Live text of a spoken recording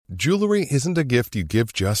Jewelry isn't a gift you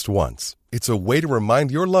give just once. It's a way to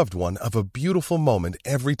remind your loved one of a beautiful moment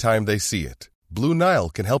every time they see it. Blue Nile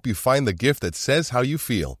can help you find the gift that says how you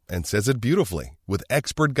feel and says it beautifully, with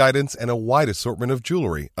expert guidance and a wide assortment of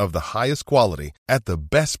jewelry of the highest quality at the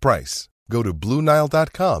best price. Go to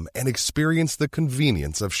BlueNile.com and experience the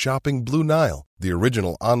convenience of shopping Blue Nile, the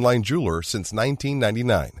original online jeweler since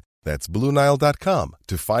 1999. That's BlueNile.com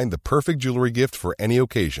to find the perfect jewelry gift for any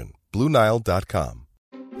occasion. BlueNile.com.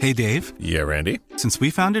 Hey, Dave. Yeah, Randy? Since we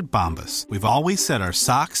founded Bombas, we've always said our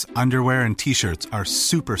socks, underwear, and T-shirts are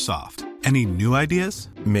super soft. Any new ideas?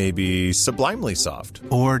 Maybe sublimely soft.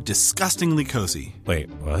 Or disgustingly cozy. Wait,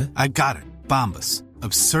 what? I got it. Bombas.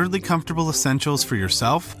 Absurdly comfortable essentials for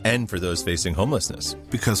yourself and for those facing homelessness.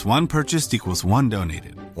 Because one purchased equals one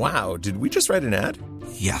donated. Wow, did we just write an ad?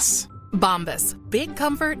 Yes. Bombas. Big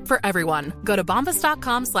comfort for everyone. Go to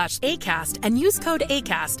bombas.com/ACAST and use code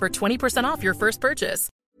ACAST for 20% off your first purchase.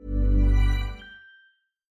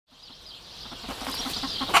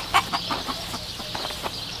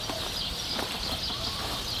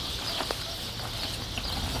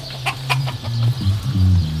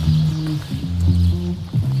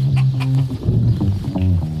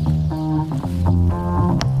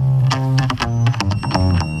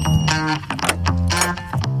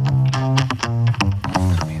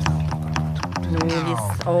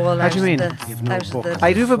 How do you mean?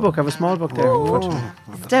 I do have a book. I have a small book there.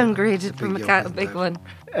 It's downgraded from a big one.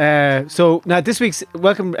 So now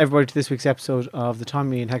welcome everybody to this week's episode of the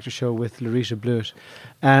Tommy and Hector Show with Larisha Blewett.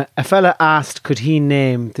 A fella asked, could he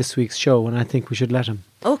name this week's show, and I think we should let him.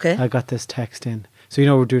 Okay. I got this text in. So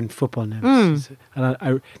we're doing football now. And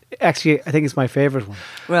I think it's my favourite one.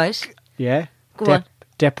 Right. Yeah. Go on.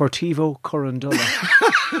 Deportivo Corundulla.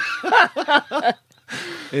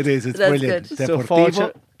 It is. It's That's brilliant. good.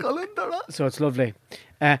 Deportivo. So it's lovely.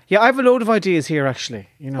 I have a load of ideas here, actually.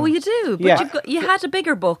 Oh, you do? But Yeah. you had a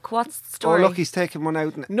bigger book. What's the Oh, story? look, he's taking one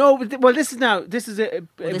out. No, but this is a this is point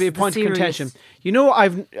of the series. contention. You know,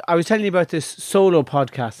 I was telling you about this solo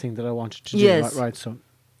podcasting that I wanted to do. Yes. Right. So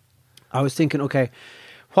I was thinking, okay,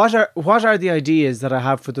 what are the ideas that I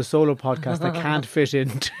have for the solo podcast that can't fit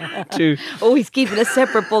into? Oh, he's keeping a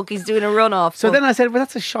separate book. He's doing a run-off. So book. then I said, well,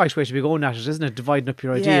 that's a shite way to be going at it, isn't it? Dividing up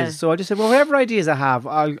your ideas. Yeah. So I just said, well, whatever ideas I have,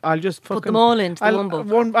 I'll just fucking Put them all into one book.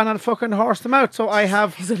 and I'll fucking horse them out. So I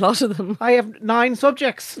have. There's a lot of them. I have 9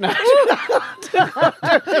 subjects now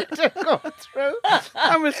to go through,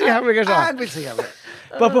 and we'll see how we get on.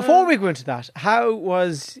 But before we go into that, how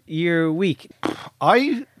was your week?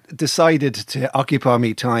 I decided to occupy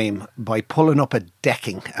me time by pulling up a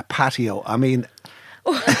decking, a patio. I mean,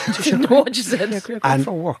 Didn't know what you said. and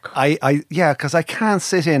for work. because I can't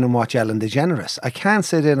sit in and watch Ellen DeGeneres. I can't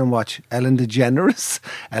sit in and watch Ellen DeGeneres,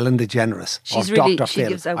 She's or really- Dr. she Phil.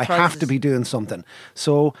 gives out I have prizes. to be doing something.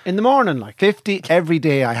 So In the morning, like. 50 every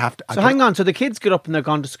day. I have to. So hang on. So the kids get up and they're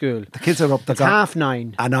gone to school. The kids are up. It's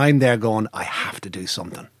 9:30. and I'm there going, I have to do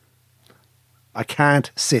something. I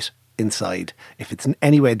can't sit inside. If it's in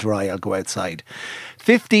any way dry, I'll go outside.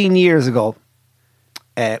 15 years ago,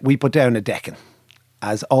 we put down a decking.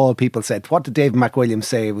 As all people said, what did David McWilliams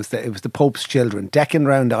say? It was the Pope's children. Decking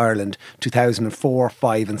round Ireland, 2004,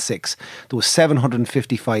 5 and 6. There was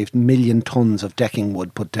 755 million tonnes of decking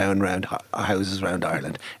wood put down round houses around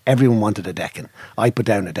Ireland. Everyone wanted a decking. I put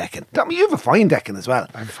down a decking. Tommy, you have a fine decking as well.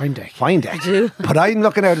 I have a fine deck. Fine deck. But I'm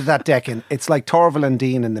looking out at that decking. It's like Torval and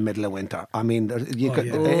Dean in the middle of winter. I mean,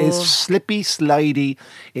 it's slippy, slidey,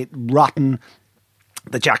 rotten.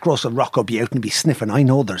 The Jack Russell rock will be out and be sniffing. I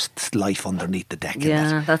know there's life underneath the deck.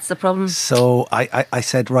 Yeah, that's the problem. So I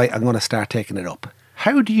said, right, I'm going to start taking it up.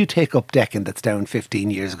 How do you take up decking that's down 15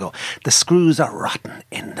 years ago? The screws are rotten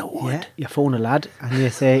in the wood. Yeah, you phone a lad and you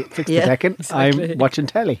say, fix the Yeah, decking. exactly. I'm watching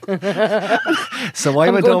telly. So I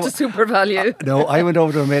I'm went going over to Super Value. No, I went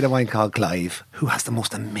over to a mate of mine called Clive, who has the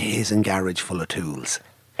most amazing garage full of tools.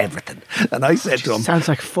 Everything. And I said to him, Sounds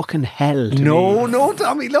like fucking hell to me. no,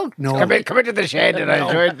 Tommy, look, no. Come into the shed and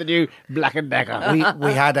I'll show you the new Black & Decker.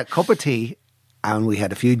 We had a cup of tea and we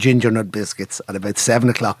had a few ginger nut biscuits at about 7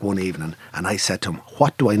 o'clock one evening. And I said to him,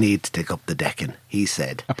 what do I need to take up the decking? He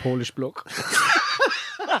said, A Polish bloke.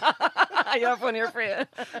 You have one here for you.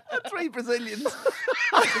 3 Brazilians.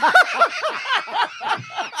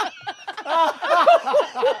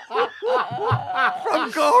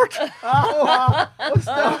 From Gort.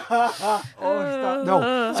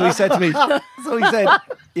 No. So he said to me,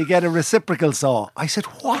 you get a reciprocal saw. I said,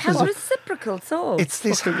 what is Have a it? reciprocal saw. It's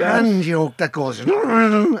this hand yoke that goes.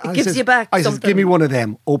 It gives you back I said, something. give me one of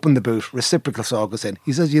them. Open the boot. Reciprocal saw goes in.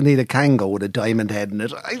 He says, you need a Kango with a diamond head in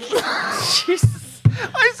it. Jesus.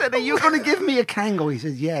 I said, are you going to give me a Kango? He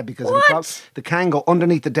says, yeah, because What? the Kango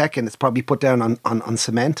underneath the decking, it's probably put down on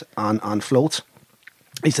cement, on floats.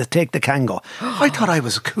 He says, take the Kango. I thought I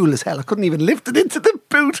was cool as hell. I couldn't even lift it into the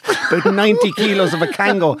boot. About 90 kilos of a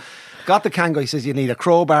Kango. Got the Kango. He says, you need a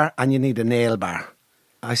crowbar and you need a nail bar.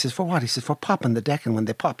 I says, for what? He says, for popping the decking. When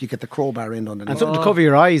they pop, you get the crowbar in underneath. And something to cover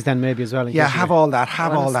your eyes then maybe as well. in Yeah, case you- have all that.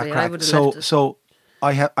 Have all that Honestly, I crap. would've So, left it. so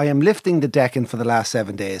I am lifting the decking for the last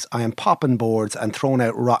 7 days. I am popping boards and throwing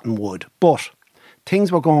out rotten wood. But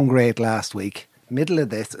things were going great last week. Middle of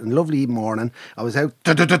this, and lovely morning, I was out,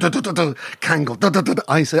 Kango.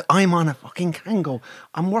 I said, I'm on a fucking Kango.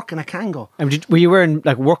 I'm working a Kango. And were you wearing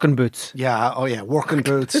like working boots? Yeah, oh yeah, working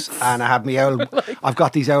boots, and I have my old. I've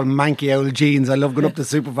got these old manky old jeans. I love going up to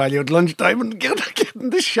Super Value at lunchtime and getting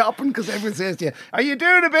the shopping because everyone says to you, "Are you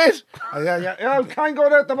doing a bit?" Yeah, I can't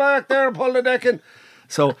go out the back there and pull the deck in.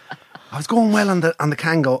 So I was going well on the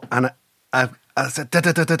Kango, and I said,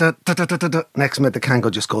 next minute the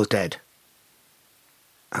Kango just goes dead,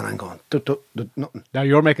 and I'm going, nothing. Now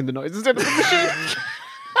you're making the noise instead of the machine.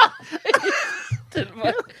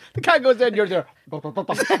 The cat goes in, you're there.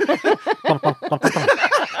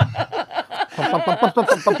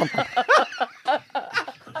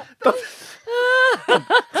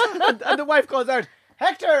 and the wife goes out.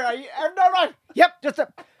 Hector, are you all right? Yep, just a.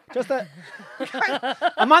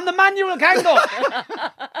 I'm on the manual Kango.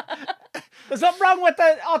 There's something wrong with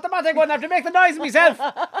the automatic one. I have to make the noise myself.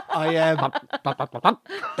 I am. A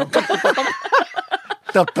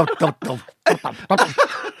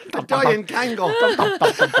dying Kango.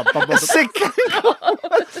 A sick Kango.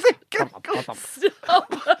 A sick Kango.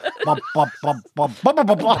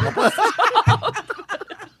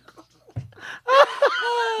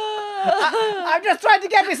 I'm just trying to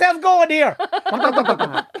get myself going here.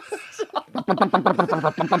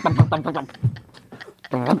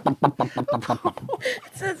 It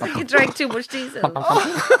sounds like you drank too much diesel.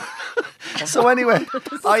 So anyway,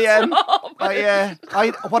 what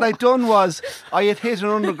I done was I had hit an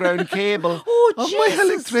underground cable of my Jesus.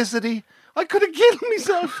 electricity. I could have killed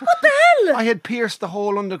myself. What the hell? I had pierced the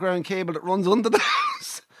whole underground cable that runs under the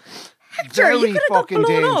house. Hector, you Very could have got fucking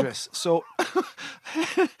blown up. dangerous. So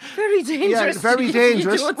Very dangerous. Yeah, very you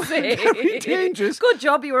dangerous. don't say. Very dangerous. Good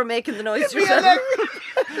job you were making the noise You'd yourself. be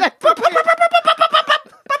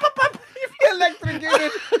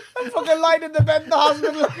electrocuted and fucking lying in the bed in the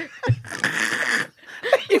hospital.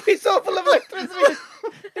 You'd be so full of electricity.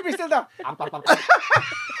 You'd be still there.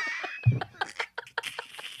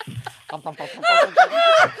 He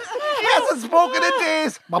hasn't spoken in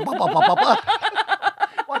days.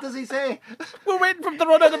 What does he say? We're waiting for him to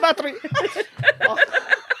run out of battery.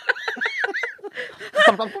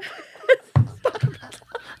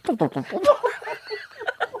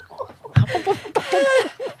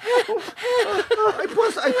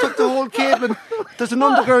 I took the whole cable. And there's an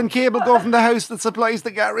underground cable going from the house that supplies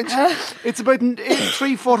the garage. It's about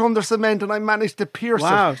 3 foot under cement, and I managed to pierce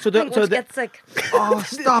Wow. it. So Don't the get sick. Oh,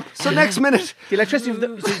 stop! So next minute, the electricity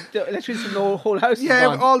from the whole house is yeah,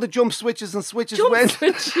 gone. all the jump switches and switches Jump went.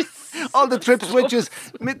 switches. All the trip switches.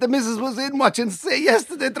 The missus was in watching Say Yes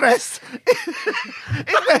to the Dress.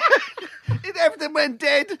 Everything went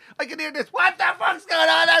dead. I can hear this. What the fuck's going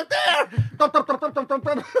on out there?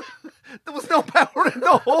 There was no power in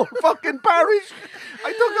the whole fucking parish.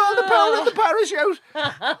 I took all the power of the parish out.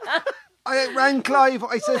 I rang Clive.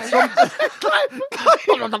 I said, I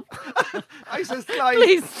says, Clive.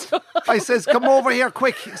 Please stop. I says, come over here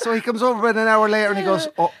quick. So he comes over about an hour later and he goes,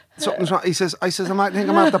 oh, something's wrong. I think I think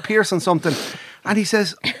I'm after piercing something. And he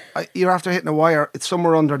says, you're after hitting a wire. It's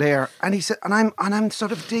somewhere under there. And he said, and I'm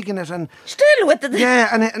sort of digging it and Still with the... yeah,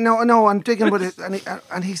 and no, I'm digging with it.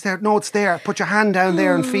 And he's there. No, it's there. Put your hand down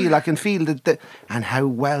there and feel. I can feel the and how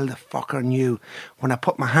well the fucker knew. When I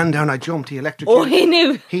put my hand down, I jumped. He electrocuted. Oh, he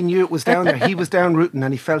knew. He knew it was down there. He was down rooting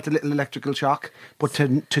and he felt a little electrical shock. But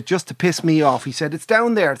to piss me off, he said, it's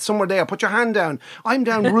down there. It's somewhere there. Put your hand down. I'm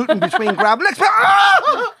down rooting between gravel.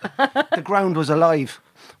 The ground was alive.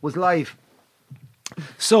 Was live.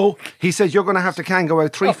 So he said, you're going to have to go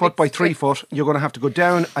out 3 foot by 3 foot. You're going to have to go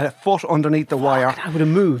down a foot underneath the wire. I would have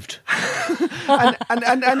moved.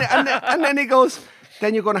 And then he goes,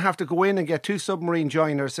 then you're going to have to go in and get 2 submarine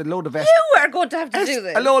joiners, a load of You are going to have to do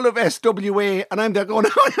this. a load of SWA, and I'm there going,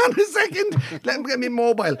 hang on a second, let me get me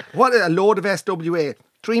mobile. What a load of SWA.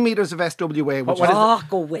 3 metres of SWA. Which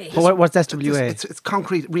Go away. What's SWA? It's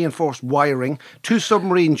concrete reinforced wiring. 2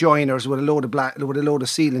 submarine joiners with a load of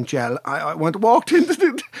sealant gel. I walked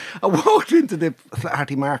into I walked into the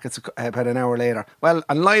Flaherty Markets about an hour later. Well,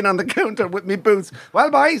 I'm lying on the counter with me boots.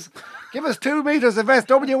 Well, boys, give us 2 metres of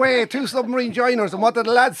SWA, 2 submarine joiners. And what did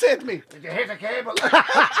the lad say to me? Did you hit a cable?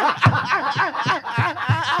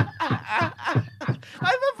 I'm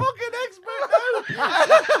a fucking expert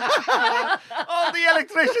now. All the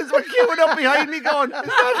electricians were queuing up behind me going,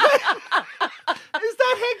 is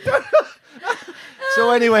that Hector?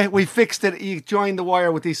 So anyway, we fixed it. You join the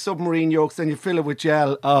wire with these submarine yokes and you fill it with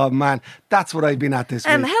gel. Oh man, that's what I've been at this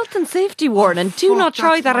week. Health and safety warning. Do not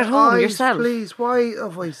try that at home yourself. Please, why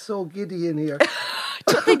am I so giddy in here?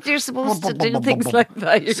 I don't think you're supposed to do things like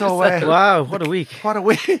that yourself. So, Wow, what a week. what a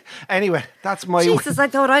week. Anyway, that's my Jesus, I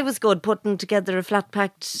thought I was good putting together a flat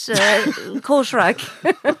packed coat rack.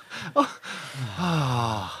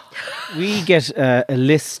 We get a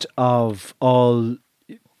list of all.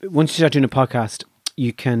 Once you start doing a podcast,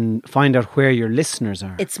 you can find out where your listeners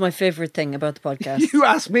are. It's my favourite thing about the podcast. You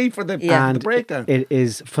asked me for the breakdown. It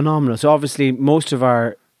is phenomenal. So obviously, most of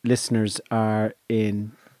our listeners are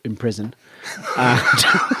in prison.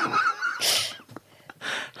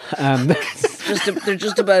 And They're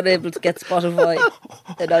just about able to get Spotify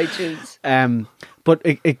and iTunes. but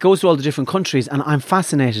it goes to all the different countries, and I'm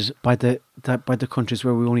fascinated by the countries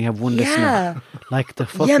where we only have one listener, like the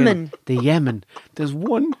fucking Yemen. The Yemen. There's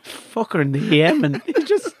one fucker in the Yemen. He's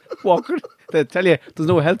just walking. They tell you there's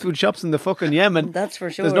no health food shops in the fucking Yemen. That's for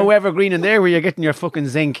sure. There's no Evergreen in there where you're getting your fucking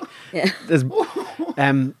zinc. Yeah. There's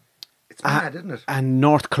It's mad, isn't it? and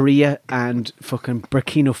North Korea and fucking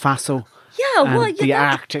Burkina Faso. Yeah, and well, the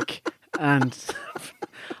Arctic and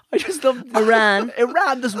I just love Iran.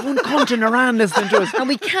 There's one country in Iran listening to us. And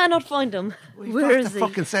we cannot find him. Where is he?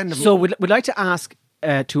 Fucking send them. So we'd like to ask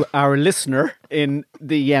to our listener in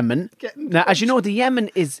the Yemen. Now, as you know, the Yemen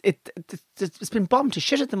it's been bombed to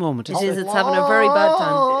shit at the moment. It is. It's having a very bad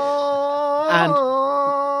time. And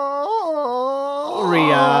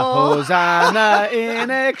Ria Hosanna in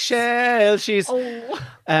eggshell. She's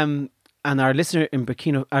and our listener in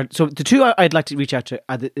Burkina. So the two I'd like to reach out to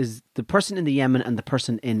is the person in the Yemen and the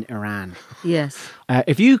person in Iran. Yes.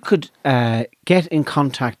 If you could get in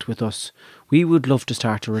contact with us, we would love to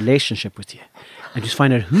start a relationship with you and just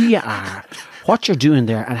find out who you are, what you're doing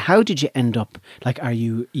there, and how did you end up? Like, are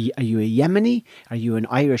you a Yemeni? Are you an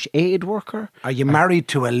Irish aid worker? Are you married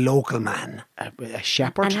to a local man? A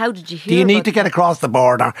shepherd? And how did you hear Do you need about to get across the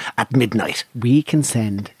border at midnight? We can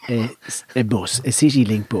send a bus, a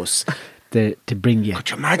CityLink bus, to bring you Could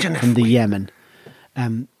you imagine from if the we- Yemen.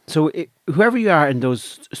 So whoever you are in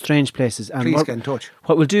those strange places, and Please get in touch.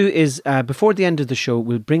 What we'll do is before the end of the show,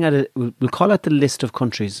 we'll bring out we'll call out the list of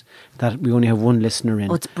countries that we only have one listener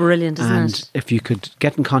in. Oh, it's brilliant, isn't and it? if you could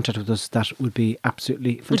get in contact with us, that would be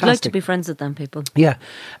absolutely fantastic. We'd like to be friends with them people. Yeah.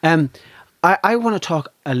 I want to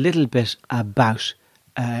talk a little bit about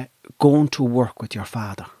going to work with your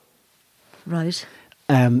father. Right.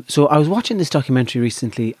 So I was watching this documentary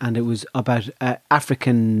recently, and it was about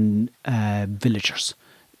African villagers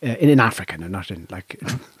in Africa, no, not in like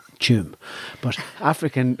Tuam, but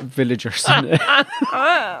African villagers in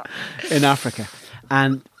Africa.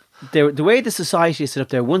 And the way the society is set up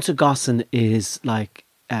there, once a Gossan is like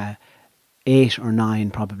 8 or 9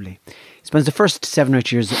 probably, he spends the first 7 or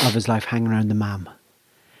 8 years of his life hanging around the mam,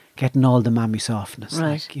 getting all the mammy softness.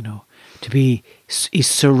 Right. Like, he's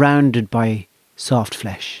surrounded by soft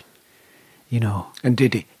flesh, And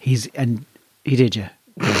did he? he did, yeah.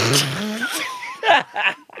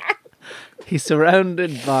 He's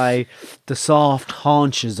surrounded by the soft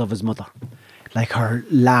haunches of his mother, like her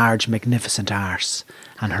large, magnificent arse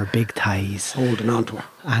and her big thighs. Holding on to her.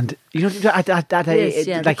 And Yes,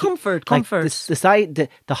 yeah, the comfort. The side,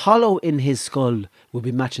 the hollow in his skull will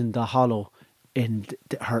be matching the hollow in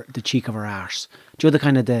the cheek of her arse. Do you know the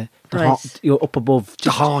kind of the Right. up above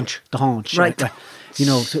The haunch. the haunch, Right.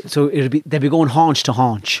 So they'll be going haunch to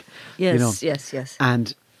haunch. Yes, yes.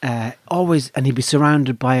 And and he'd be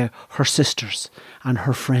surrounded by her sisters and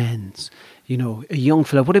her friends. A young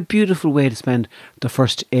fella. What a beautiful way to spend the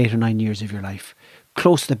first 8 or 9 years of your life,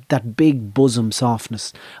 close to that big bosom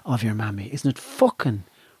softness of your mammy. Isn't it fucking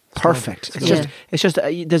perfect? It's just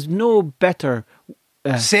there's no better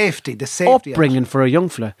Safety, the safety of it. upbringing for a young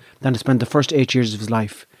fella than to spend the first 8 years of his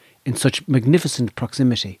life in such magnificent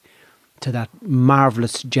proximity to that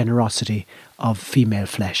marvellous generosity of female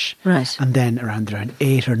flesh. Right. And then around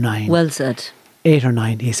 8 or 9. Well said. 8 or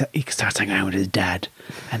 9, he starts hanging out with his dad,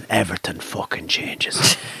 and everything fucking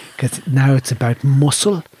changes. Because now it's about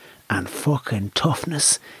muscle and fucking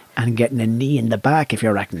toughness and getting a knee in the back if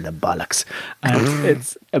you're acting the bollocks. And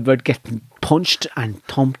it's about getting punched and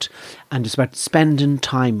thumped, and it's about spending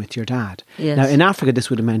time with your dad. Yes. Now, in Africa, this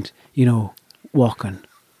would have meant, walking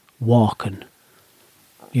walking,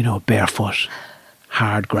 you know, barefoot,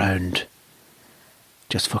 hard ground,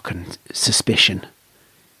 just fucking suspicion,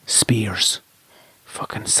 spears,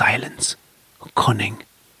 fucking silence, cunning,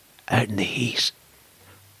 out in the heat,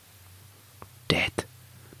 death.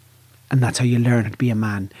 And that's how you learn how to be a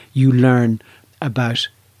man. You learn about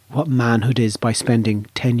what manhood is by spending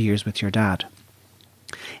 10 years with your dad.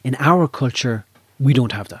 In our culture, we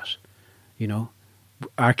don't have that. You know,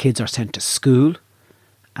 our kids are sent to school,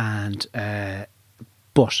 and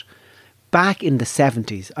but back in the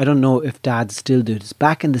 70s, I don't know if dads still do this,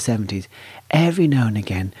 back in the 70s, every now and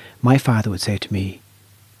again, my father would say to me,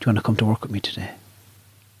 do you want to come to work with me today?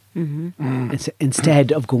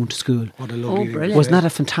 Instead of going to school. What a lovely thing. brilliant. Wasn't that a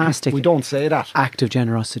fantastic We don't say that. act of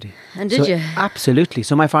generosity? And did you? Absolutely.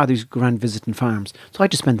 So my father used to go around visiting farms. So I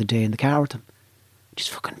just spent the day in the car with him. Just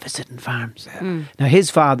fucking visiting farms.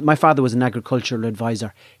 Now my father was an agricultural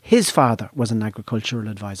advisor. His father was an agricultural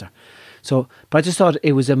advisor. So, but I just thought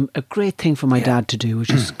it was a great thing for my dad to do,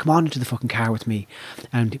 which is come on into the fucking car with me,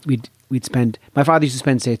 and we'd spend. My father used to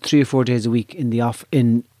spend, say, 3 or 4 days a week in the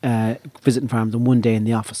visiting farms, and 1 day in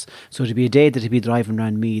the office. So it'd be a day that he'd be driving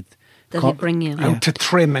around Meath. That he'd bring you. Out to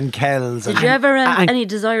trim and kells. Did you ever have any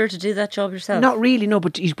desire to do that job yourself? Not really, no.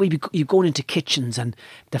 But you'd go into kitchens, and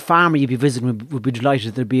the farmer you'd be visiting would be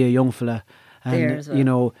delighted there'd be a young fella. And, there as well. you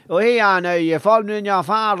know, oh yeah, now you're following in your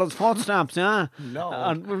father's footsteps, huh? No.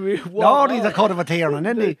 And He's a cut of a tearing,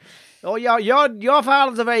 isn't he? Oh, your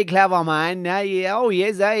father's a very clever man. Oh,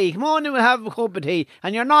 yes, eh? Come on in, we'll have a cup of tea.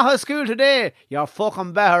 And you're not at school today. You're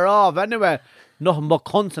fucking better off anyway. Nothing but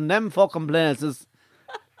cunts in them fucking places.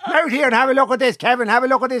 Out here and have a look at this, Kevin. Have a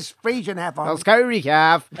look at this Frisian heifer. Oh, scary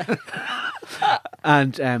calf.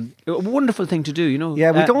 And a wonderful thing to do, you know. Yeah,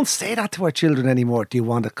 we don't say that to our children anymore. Do you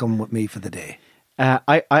want to come with me for the day?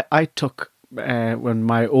 I took, when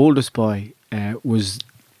my oldest boy was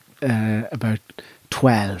about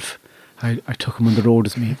 12, I took him on the road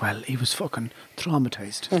with me. Well, he was fucking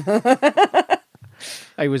traumatised.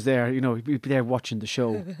 I was there, you know, he'd be there watching the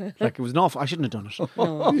show. Like, it was awful. I shouldn't have done it.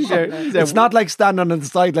 No. He's there, It's not like standing on the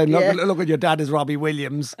sideline. Look at your dad is Robbie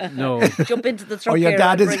Williams. No. Jump into the truck Or your here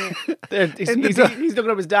dad and is... bring it. There, he's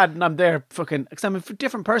looking at his dad, and I'm there fucking, because I'm a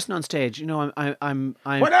different person on stage. You know, I'm When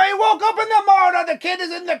I woke up in the morning, the kid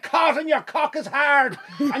is in the cot and your cock is hard,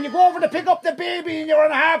 and you go over to pick up the baby and you're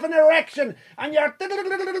on half an erection, and your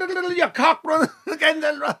cock runs again.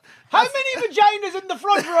 How many vaginas in the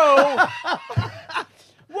front row?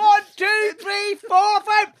 1, 2, 3, 4,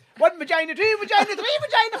 5. 1 vagina, 2 vagina, 3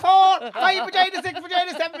 vagina, 4, 5 vagina, 6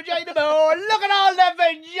 vagina, 7 vagina more. Look at all the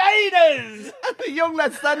vaginas. And the young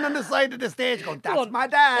lad standing on the side of the stage going, that's my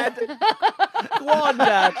dad. Go on,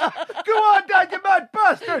 Dad. Go on, Dad, you mad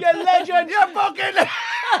bastard. You legend. You fucking...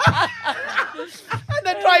 And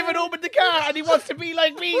then driving home in the car, and he wants to be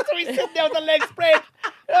like me, so he's sitting there with the legs spread.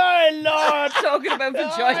 Oh, Lord. Talking about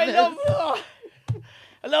vaginas.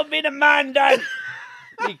 I love being a man, Dad.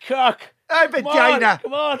 Me cock. Hey, vagina.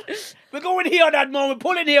 Come on. We're going here at that moment.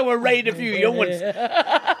 Pull in here, we'll raid a few young ones.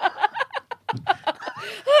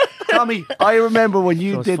 Tommy, I remember when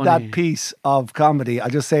you So did funny. that piece of comedy. I'll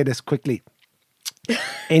just say this quickly.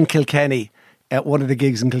 In Kilkenny, at one of the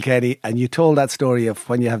gigs in Kilkenny, and you told that story of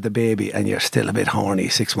when you have the baby and you're still a bit horny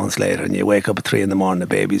 6 months later, and you wake up at 3 a.m, the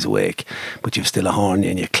baby's awake, but you've still a horny,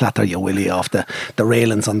 and you clatter your willy off the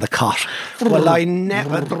railings on the cot. Well, I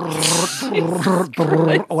never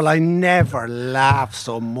laugh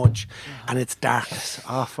so much, and it's darkness.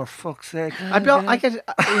 Oh, for fuck's sake! I get.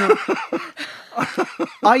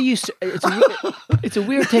 I used to. It's a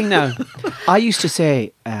weird thing now. I used to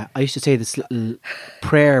say this little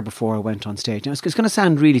prayer before I went on stage. Now, it's going to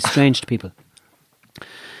sound really strange to people,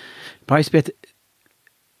 but I used to be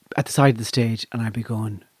at the side of the stage, and I'd be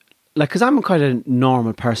going, like, because I'm quite a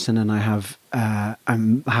normal person, and I have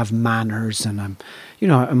manners, and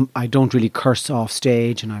I don't really curse off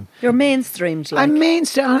stage, and You're mainstreamed, like. I'm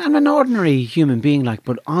mainstream. I'm an ordinary human being, like,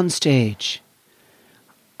 but on stage,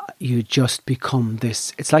 you just become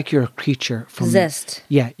this. It's like you're a creature from Possessed.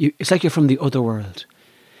 Yeah, it's like you're from the other world,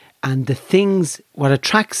 and what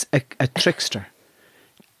attracts a trickster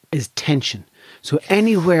is tension. So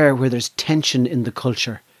anywhere where there's tension in the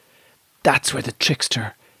culture, that's where the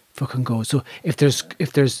trickster fucking goes. So if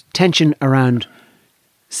there's tension around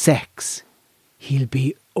sex, he'll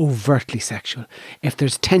be overtly sexual. If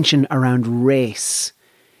there's tension around race,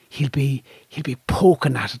 he'll be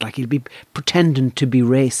poking at it, like he'll be pretending to be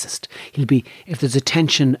racist. If there's a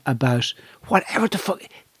tension about whatever the fuck,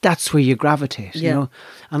 that's where you gravitate, you know.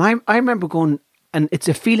 And I remember going, and it's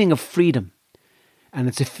a feeling of freedom, and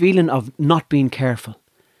it's a feeling of not being careful,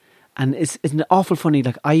 and isn't it awful funny?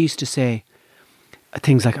 Like, I used to say,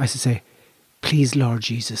 things like I used to say, please, Lord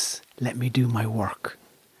Jesus, let me do my work.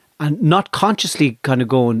 And not consciously kind of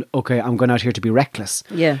going, okay, I'm going out here to be reckless.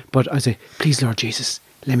 Yeah. But I say, please, Lord Jesus,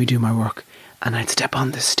 let me do my work. And I'd step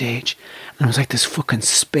on this stage and it was like this fucking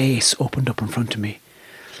space opened up in front of me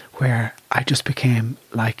where I just became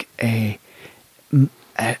like a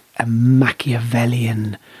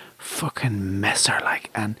Machiavellian fucking messer,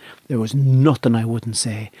 like, and there was nothing I wouldn't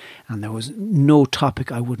say, and there was no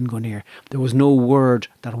topic I wouldn't go near. There was no word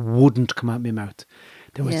that wouldn't come out of my mouth.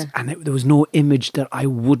 There was, there was no image that I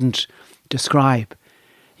wouldn't describe,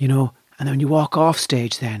 you know. And then when you walk off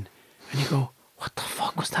stage, then and you go, "What the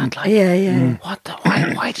fuck was that like? What the?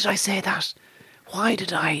 Why did I say that? Why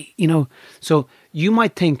did I? You know." So you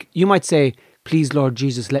might say, "Please, Lord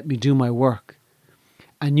Jesus, let me do my work,"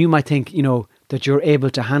 and you might think, you know, that you're able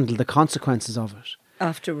to handle the consequences of it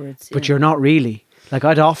afterwards. But you're not really. Like,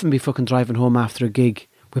 I'd often be fucking driving home after a gig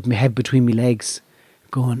with my head between my legs,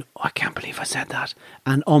 going, oh, I can't believe I said that,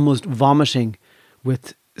 and almost vomiting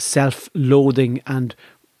with self-loathing and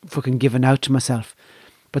fucking giving out to myself.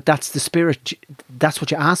 But that's the spirit. That's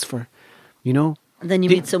what you ask for, you know. And then you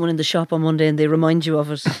meet someone in the shop on Monday and they remind you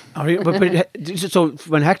of it. So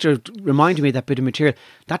when Hector reminded me of that bit of material,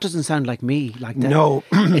 that doesn't sound like me. Like that. No,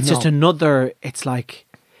 it's just another. It's like,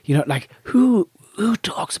 you know, like who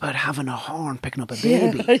talks about having a horn picking up a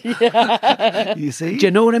baby? You see? Do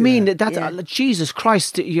you know what I mean? That's Jesus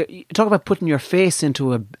Christ. You talk about putting your face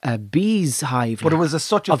into a bee's hive. But it was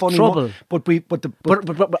such a funny trouble. But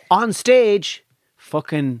on stage,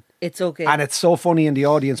 fucking. It's okay. And it's so funny in the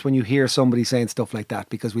audience when you hear somebody saying stuff like that,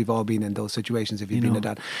 because we've all been in those situations if you've been a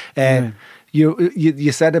dad.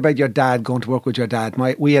 You said about your dad going to work with your dad.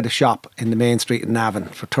 We had a shop in the main street in Navan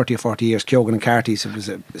for 30 or 40 years, Keoghan and Carty's. It was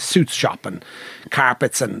a suits shop and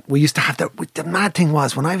carpets, and we used to have the mad thing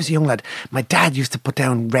was, when I was a young lad, my dad used to put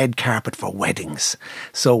down red carpet for weddings.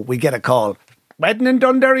 So we get a call, wedding in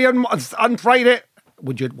Dundee on Friday.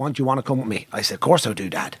 Do you want to come with me? I said, of course I do,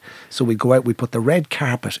 Dad. So we go out, we put the red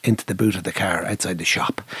carpet into the boot of the car outside the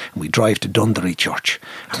shop, and we drive to Dundee Church,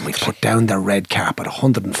 and we put down the red carpet,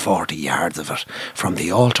 140 yards of it, from the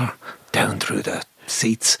altar down through the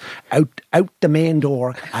seats, out the main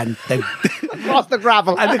door, and Across the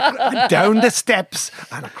gravel. and down the steps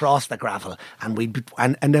and across the gravel, and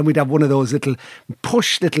then we'd have one of those little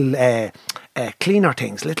cleaner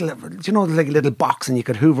things, like a little box, and you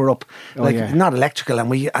could hoover up, not electrical,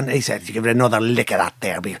 and he said, you give it another lick of that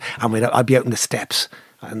there, and I'd be out on the steps,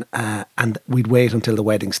 and we'd wait until the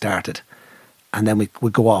wedding started. And then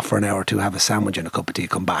we'd go off for an hour or two, have a sandwich and a cup of tea,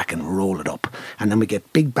 come back and roll it up. And then we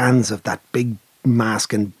get big bands of that big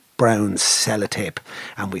masking brown sellotape,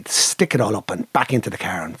 and we'd stick it all up and back into the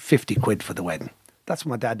car, and 50 quid for the wedding. That's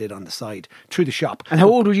what my dad did on the side, through the shop. And how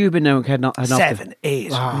old were you been now? 7,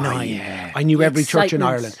 8, 9. Yeah. I knew every church in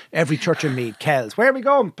Ireland, every church in Meath, Kells. Where are we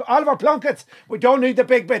going? Oliver Plunkett's. We don't need the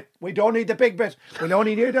big bit. We'll only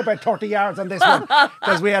need about 30 yards on this one.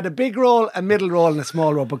 Because we had a big roll, a middle roll and a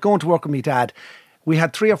small roll. But going to work with me dad, we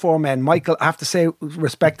had 3 or 4 men. Michael, I have to say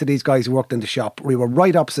respect to these guys who worked in the shop. We were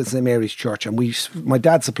right opposite St Mary's Church, and my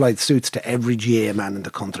dad supplied suits to every GA man in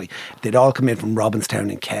the country. They'd all come in from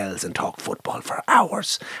Robinstown and Kells and talk football for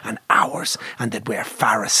hours and hours, and they'd wear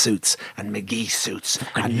Farris suits and McGee suits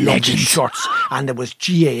and legend shirts, and there was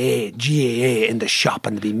GAA in the shop,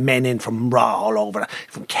 and there'd be men in from Raw all over,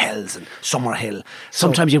 from Kells and Summerhill.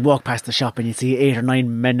 Sometimes you'd walk past the shop and you'd see 8 or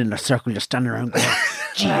 9 men in a circle just standing around going,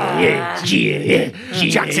 GAA.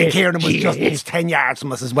 Jackson Kieran was just 10 yards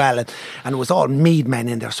from us as well, and it was all Mead men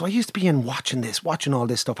in there. So I used to be in watching all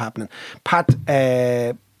this stuff happening. Pat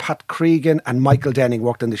Cregan and Michael Denning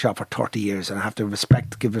worked in the shop for 30 years, and I have to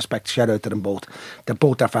give respect, shout out to them both. They're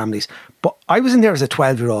both their families. But I was in there as a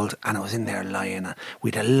 12-year-old, and I was in there lying.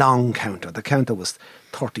 We had a long counter. The counter was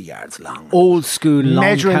 30 yards long. Old school long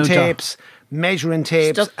measuring counter. Measuring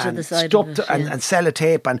tapes Stuck to and the side stuck of to, it, and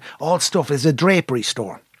sellotape and all stuff. It's a drapery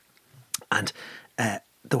store. And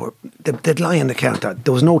they'd lie on the counter.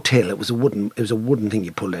 There was no till. It was a wooden thing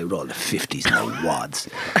you pulled out all the 50s and old wads,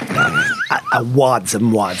 wads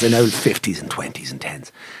and wads, and old 50s and 20s and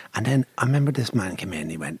 10s. And then I remember this man came in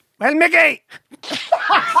and he went, "Well, Mickey."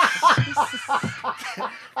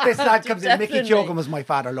 This lad comes in. Mickey Keoghan was my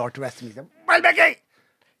father, Lord to rest him. He said, "Well, Mickey.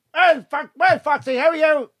 Well, Foxy, how are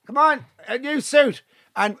you? Come on, a new suit."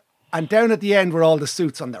 And down at the end were all the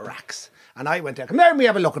suits on the racks. And I went there, come there and we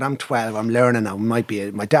have a look. And I'm 12, I'm learning now. My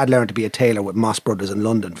dad learned to be a tailor with Moss Brothers in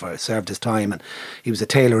London, served his time. And he was a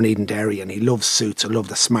tailor in Edenderry, and he loved suits, and loved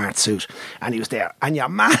a smart suit. And he was there. And your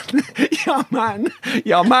man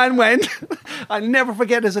went, I'll never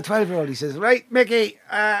forget as a 12-year-old. He says, "Right, Mickey,"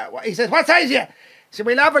 he says, "What size are you?" So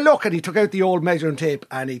we'll have a look. And he took out the old measuring tape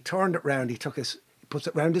and he turned it round. He puts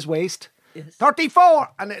it round his waist. Yes.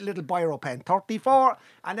 34 and a little biro pen. 34.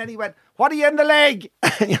 And then he went, what are you in the leg?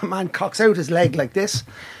 And your man cocks out his leg like this.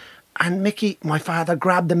 And Mickey, my father,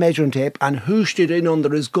 grabbed the measuring tape and hooshed it in under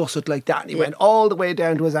his gusset like that. And he went all the way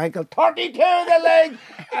down to his ankle. 32 the leg.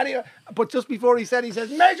 And but just before he says,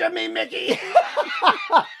 measure me, Mickey.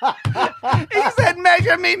 He said,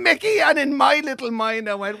 measure me, Mickey. And in my little mind,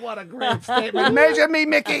 I went, what a great statement. Measure me,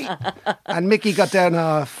 Mickey. And Mickey got down,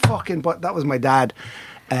 but that was my dad.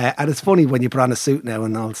 And it's funny when you put on a suit now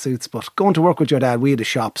and all suits, but going to work with your dad, we had a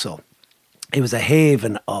shop, so it was a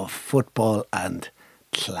haven of football and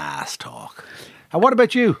class talk. And what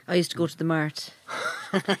about you? I used to go to the Mart.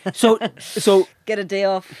 So Get a day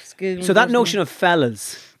off school. So that notion of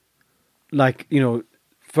fellas, like, you know,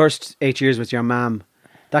 first 8 years with your mum,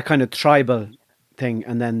 that kind of tribal thing,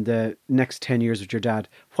 and then the next 10 years with your dad.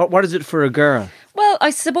 What is it for a girl? Well, I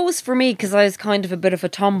suppose for me, because I was kind of a bit of a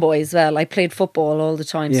tomboy as well, I played football all the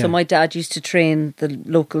time. Yeah. So my dad used to train the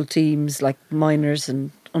local teams like minors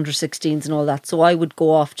and under 16s and all that. So I would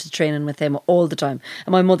go off to training with him all the time.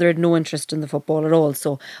 And my mother had no interest in the football at all.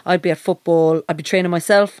 So I'd be at football, I'd be training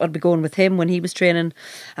myself, I'd be going with him when he was training,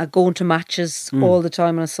 going to matches all the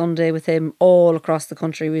time on a Sunday with him all across the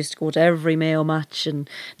country. We used to go to every Mayo match, and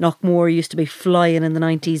Knockmore used to be flying in the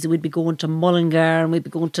 90s. We'd be going to Mullingar and we'd be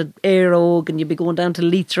going to Éire Óg, and you'd be going down to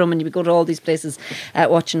Leitrim and you'd be going to all these places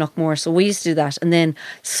watching Knockmore. So we used to do that. And then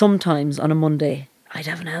sometimes on a Monday, I'd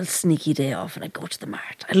have an old sneaky day off and I'd go to the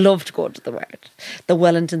Mart. I loved going to the Mart. The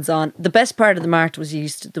Wellingtons on. The best part of the Mart was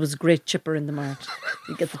there was a great chipper in the Mart.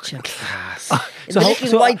 You get the chips.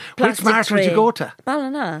 Which Mart would you go to?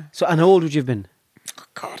 Ballina. So, and how old would you have been? Oh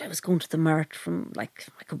God, I was going to the Mart from I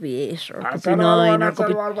could be 8 or I could be 9 or I could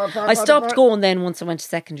be... I stopped going then once I went to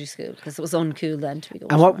secondary school because it was uncool then to be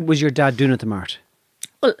going. And to what the Mart. was your dad doing at the Mart?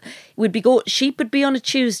 Well, sheep would be on a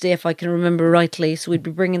Tuesday, if I can remember rightly. So we'd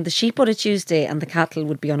be bringing the sheep on a Tuesday and the cattle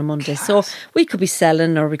would be on a Monday. So we could be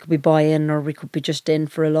selling, or we could be buying, or we could be just in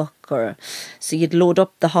for a look. So you'd load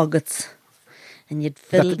up the hoggets and you'd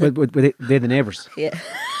fill Were they the neighbours? Yeah.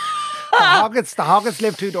 The Hoggets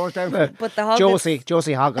live 2 doors down. But the hoggets...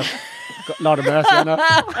 Josie Hoggett. Lord of mercy, you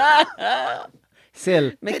know.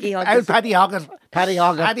 Sil. Mickey Out hoggets. Paddy Hoggett. Paddy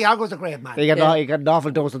Hoggett. Paddy Hoggett was a great man. He got an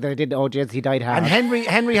awful dose of that. He did. Oh, jeez, he died hard. And Henry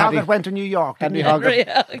Hoggett went to New York. Henry Henry Hoggett.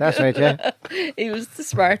 Hoggett. That's right, yeah. He was the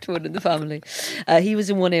smart one in the family. He was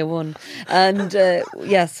in 1A1.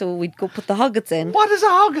 And so we'd go put the hoggets in. What is a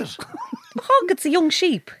Hoggett? Hoggets, a young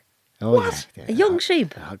sheep. Oh, what? Yeah. A young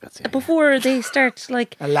sheep. Hoggets, yeah. Before they start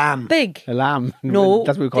like... A lamb. Big. A lamb. No,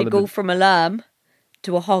 that's what we call they them. go from a lamb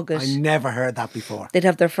to a hogget. I never heard that before. They'd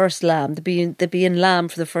have their first lamb. They'd be in lamb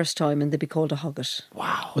for the first time and they'd be called a hogget.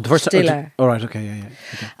 Wow. Oh, the first Still are. All right, okay, yeah.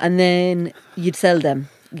 Okay. And then you'd sell them.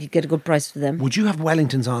 You'd get a good price for them. Would you have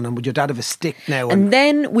Wellingtons on, and would your dad have a stick now? And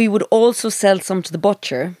then we would also sell some to the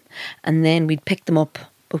butcher, and then we'd pick them up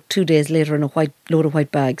about 2 days later in a load of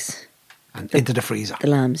white bags. And into the freezer. The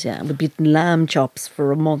lambs, yeah. And we'd be eating lamb chops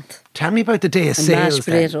for a month. Tell me about the day of And sales mashed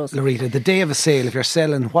then, potatoes. Larita. The day of a sale, if you're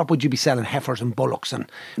selling, what would you be selling? Heifers and bullocks, and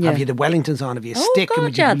Yeah. have you the Wellingtons on? Have you a Oh, stick? God, and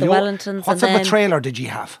would you yeah, be the low- Wellingtons, What and type of then- trailer did you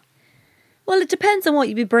have? Well, it depends on what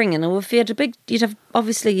you'd be bringing. If you had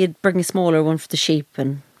you'd bring a smaller one for the sheep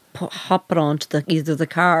and hop it on to either the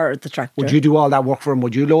car or the tractor. Would you do all that work for them?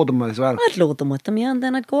 Would you load them as well? I'd load them with them, yeah, and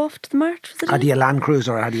then I'd go off to the Mart for the day. Had you a Land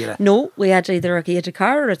Cruiser or had you No, we had either a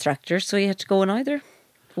car or a tractor, so you had to go in either.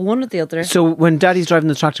 One or the other. So when Daddy's driving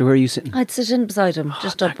the tractor, where are you sitting? I'd sit in beside him,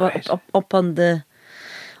 just up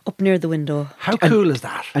near the window. How cool is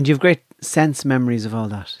that? And you have great sense memories of all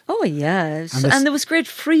that. Oh yeah, and there was great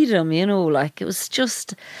freedom, like it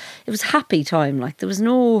was happy time. Like there was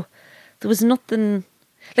nothing.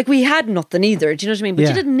 Like we had nothing either, do you know what I mean? But Yeah.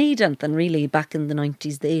 you didn't need anything really back in the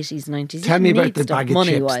 90s, the 80s, 90s. Tell me about the bag of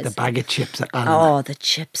chips. The bag of chips at Anna. Oh, the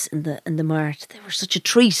chips in the Mart. They were such a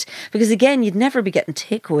treat. Because again, you'd never be getting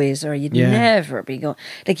takeaways, or you'd Yeah. never be going...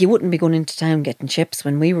 Like you wouldn't be going into town getting chips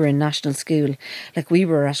when we were in national school. Like we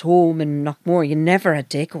were at home in Knockmore. You never had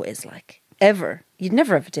takeaways, like, ever. You'd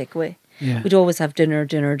never have a takeaway. Yeah. We'd always have dinner,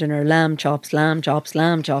 lamb chops, lamb. Hoggets.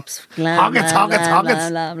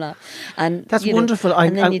 And That's you know, wonderful.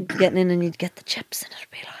 and then you'd get in and you'd get the chips, and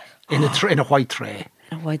it'd be like In a white tray.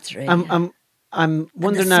 a white tray. I'm and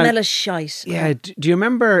wondering the now. smell of shite. Yeah. Do you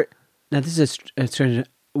remember? Now this is a strange.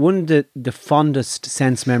 One of the fondest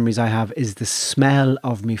sense memories I have is the smell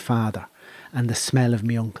of me father and the smell of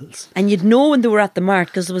me uncles. And you'd know when they were at the Mart,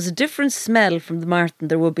 because there was a different smell from the Mart than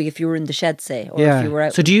there would be if you were in the shed, say, or if you were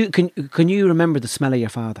out. So do you can you remember the smell of your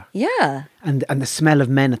father Yeah, and the smell of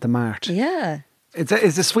men at the Mart? yeah.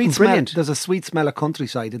 It's a sweet Brilliant. smell. There's a sweet smell of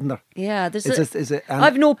countryside, isn't there? Yeah, I've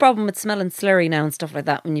I've no problem with smelling slurry now and stuff like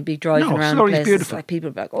that when you be driving No, around slurry's places. beautiful. Like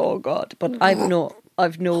people be like, "Oh God," but I've no.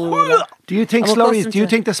 Do you think I'm slurry? accustomed Do you to-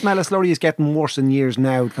 think the smell of slurry is getting worse in years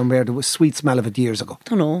now compared to the sweet smell of it years ago?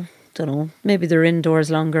 Don't know. Maybe they're indoors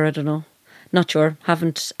longer. I don't know. Not sure.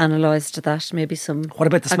 Haven't analysed that. Maybe some. What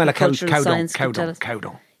about the smell of cow agricultural dung? science could tell us. Cow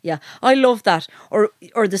dung. Yeah, I love that. Or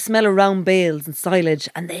the smell of round bales and silage,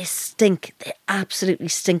 and they stink. They absolutely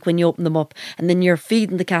stink when you open them up, and then you're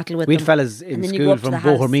feeding the cattle with We had them. fellas and in then you go school up to from the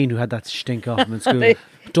house. Bohermeen who had that stink off them in school.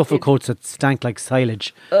 Duffel coats that stank like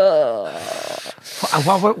silage. What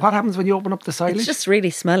happens when you open up the silage? It's just really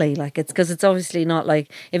smelly. Like it's because it's obviously not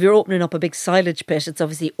like if you're opening up a big silage pit, it's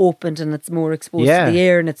obviously opened and it's more exposed Yeah. to the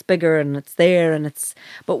air and it's bigger and it's there and it's.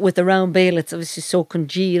 But with the round bale, it's obviously so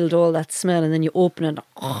congealed, all that smell, and then you open it,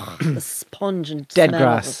 the sponge and Dead smell of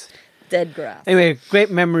grass. it. Dead grass. Anyway,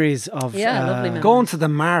 great memories of Lovely memories. Going to the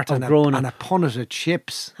mart and growing up. a punnet of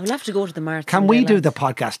chips. I will have to go to the mart. Can someday, we do lads. the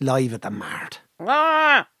podcast live at the mart?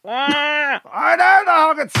 Ah! I know the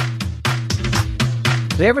Hoggets.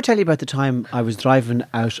 Did I ever tell you about the time I was driving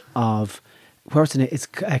out of where's it? It's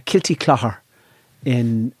Kilty Clogher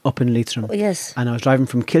up in Leitrim. Oh, yes. And I was driving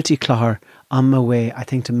from Kilty Clogher on my way, I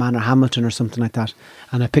think, to Manor Hamilton or something like that.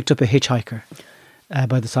 And I picked up a hitchhiker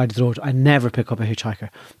by the side of the road. I never pick up a hitchhiker.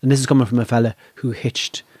 And this is coming from a fella who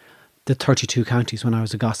hitched the 32 counties when I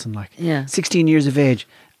was a gossin, like 16 years of age,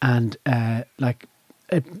 and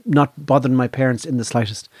not bothering my parents in the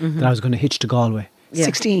slightest that I was going to hitch to Galway. Yeah.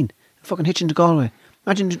 16, fucking hitching to Galway.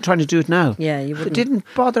 Imagine trying to do it now. Yeah, you They wouldn't. didn't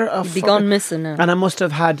bother. You'd be gone missing now. And I must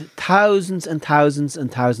have had thousands and thousands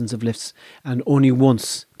and thousands of lifts, and only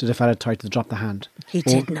once did a fella try to drop the hand. He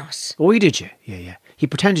did not. Oh, he did, you? Yeah. He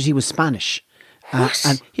pretended he was Spanish. What?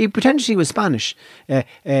 And he pretended he was Spanish. My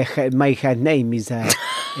name is...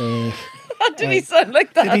 Did he sound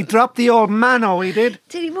like that? Did he drop the old mano? He did.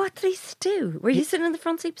 Did he? What did he do? Were you sitting in the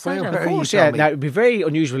front seat beside Well, him? very- Of course, you yeah. tell me. Now, it would be very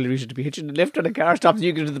unusual, Rita, to be hitching the lift when a car stops and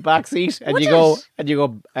you get into the back seat and Would you it?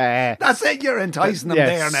 go... That's it. You're enticing them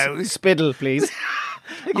there now. Spittle, please.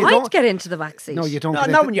 You I'd don't- get into the back seat. No, you don't. No, get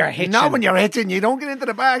not into- when you're hitching. Not when you're hitching. You don't get into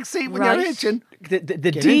the back seat when Right. you're hitching. The Get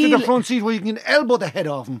deal... into the front seat where you can elbow the head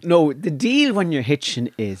off him. No, the deal when you're hitching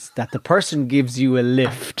is that the person gives you a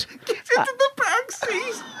lift. Get into the back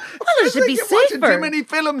seat. Well, it'd be You're watching safer. too many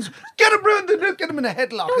films. Get him round the neck. Get him in a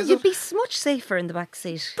headlock. No, is you'd it? be much safer in the back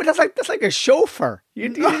seat. But that's like a chauffeur.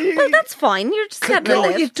 Well, that's fine. You're just getting a No,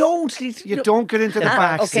 lift. you don't. You don't get into the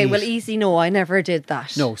back Okay, seat. well, easy. No, I never did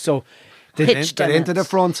that. No, so Hitched Get in into it. the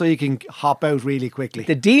front so you can hop out really quickly.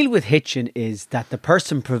 the deal with hitching is that the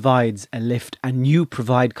person provides a lift and you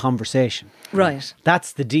provide conversation. Right.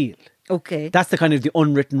 That's the deal. Okay. That's the kind of the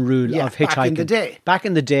unwritten rule Yeah, of hitchhiking. back in the day. Back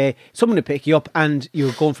in the day, someone would pick you up and you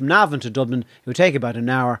were going from Navan to Dublin. It would take about an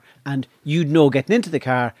hour and you'd know getting into the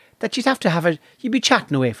car that you'd have to you'd be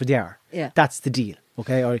chatting away for the hour. Yeah. That's the deal.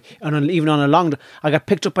 Okay. Even on a long, I got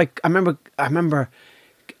picked up by, I remember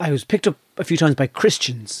I was picked up a few times by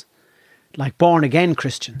Christians, like born again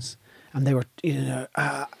Christians. And they were,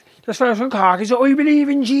 this fellow from Cork, he said, I believe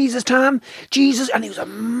in Jesus, Tom. Jesus, and he was a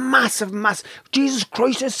massive, Jesus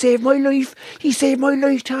Christ has saved my life. He saved my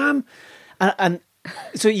life, Tom. And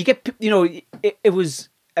so you get, it was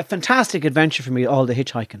a fantastic adventure for me, all the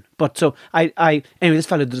hitchhiking. But so anyway, this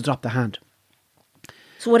fellow did drop the hand.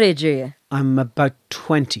 So what age are you? I'm about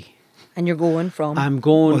 20. And you're going from? I'm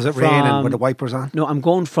going Was it from, raining with the wipers on? No, I'm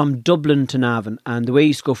going from Dublin to Navan. And the way you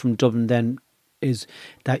used to go from Dublin then is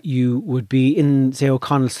that you would be in, say,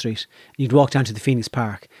 O'Connell Street. You'd walk down to the Phoenix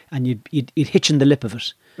Park and you'd hitch in the lip of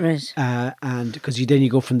it. Right. And because then you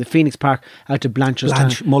go from the Phoenix Park out to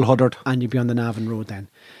Blanchardstown. Mulhuddard. And you'd be on the Navan Road then.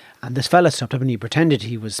 And this fella stopped up and he pretended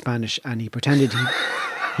he was Spanish and he pretended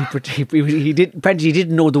he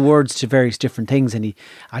didn't know the words to various different things, and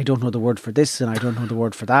I don't know the word for this and I don't know the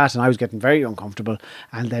word for that, and I was getting very uncomfortable.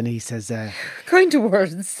 And then he says, Kind of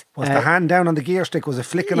words. Was the hand down on the gear stick? Was it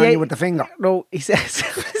flicking on you with the finger? No, he says,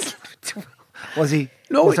 Was he?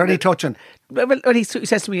 No, Was there any touching? well, he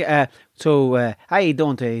says to me, I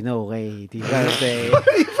don't know,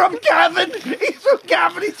 He's from Cavan. He's from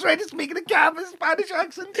Cavan. He's trying to speak in a Cavan Spanish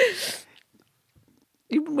accent.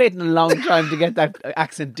 You've been waiting a long time to get that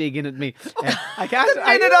accent digging at me. I can't. The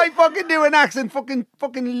minute I fucking do an accent,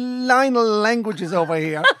 fucking Lionel languages over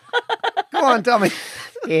here. Go on, Tommy.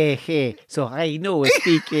 So I know I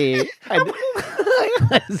speak.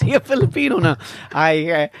 Is he a Filipino now?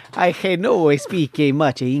 I know I speak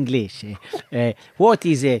much English. What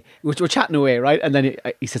is we're chatting away, right? And then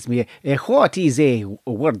he says to me, what is a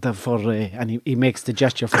word for? And he makes the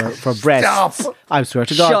gesture for breasts. Stop. I swear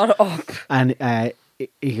to God. Shut up. And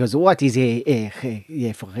he goes, what is and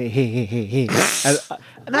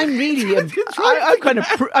I'm really, I'm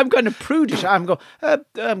kind of prudish. I'm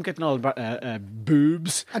getting all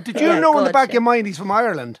boobs. And did you know in the back of your mind he's from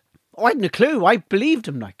Ireland? I hadn't a clue. I believed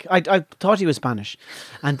him. Like I thought he was Spanish,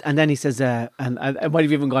 and then he says, and might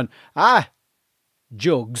have even gone,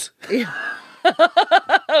 jugs.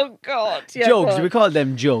 Oh God! Yeah, jugs. We call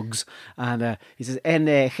them jugs. And he says, and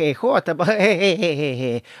hey, what about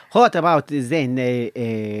then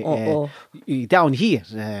down here?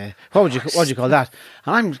 What would you call that?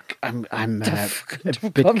 And I'm a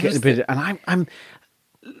bit, and I'm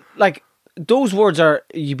like, those words are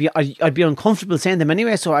I'd be uncomfortable saying them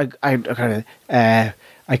anyway. So I kind of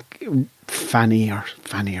Fanny or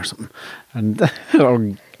something, and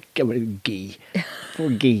or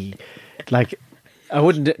gee. Like, I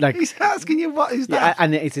wouldn't like. He's asking you what is that? Yeah,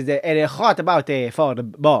 and it says, "What about for the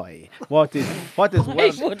boy? What is?" I would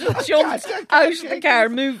have jumped out of the car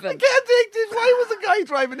moving I can't take this. Why was the guy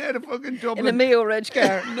driving out of fucking Dublin in a Mayo Ridge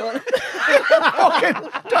car. fucking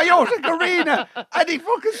Toyota Carina, and he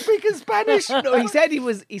fucking speaking Spanish? No, he said he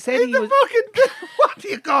was. Fucking, what do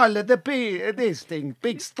you call it? This thing,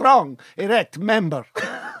 big, strong, erect member.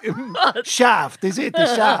 Shaft, is it the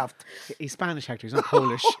shaft? He's Spanish, actor. He's not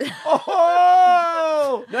Polish.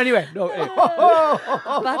 Oh! No, anyway, no.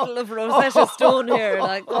 Battle of Rosetta Stone here.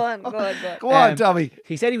 Like, go on. Go on, Tommy.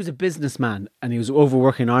 He said he was a businessman and he was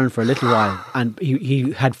overworking in Ireland for a little while, and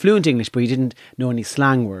he had fluent English, but he didn't know any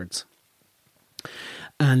slang words.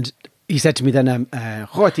 And he said to me then,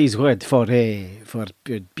 "What is word for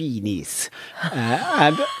beanies?"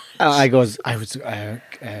 And I was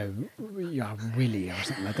Willie or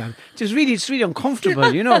something like that. It's really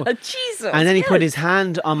uncomfortable, you know. Jesus. And then he put his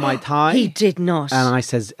hand on my thigh. He did not. And I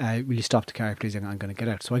says, "Will you stop the car, please? I'm going to get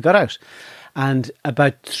out." So I got out. And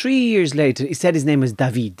about 3 years later, he said his name was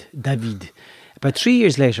David. About 3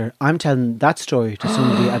 years later, I'm telling that story to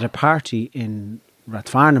somebody at a party in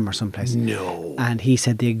Rathfarnham or someplace. No. And he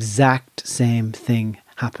said the exact same thing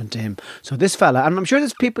happened to him. So this fella, and I'm sure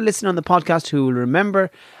there's people listening on the podcast who will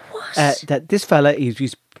remember that this fella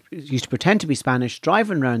used to pretend to be Spanish,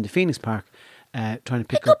 driving around the Phoenix Park, trying to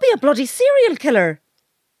pick He could up. be a bloody serial killer.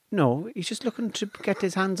 No, he's just looking to get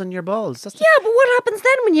his hands on your balls. That's Yeah, but what happens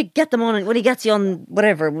then when you get them on, when he gets you on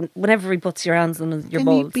whatever, whenever he puts your hands on your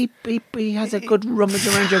balls? He has a good rummage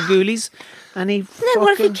around your ghoulies, and he. Then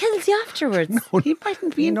what if he kills you afterwards? He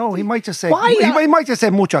mightn't be. No, he might just say. Why? He might just say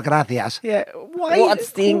mucho gracias. Yeah. Why?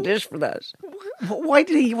 What's the English for that? Why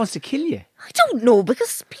did he wants to kill you? I don't know,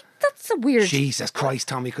 because that's a weird... Jesus Christ,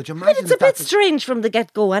 Tommy, could you But imagine? it's a bit strange from the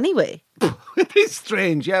get-go anyway. It is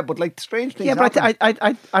strange, yeah, but like strange things. Yeah, but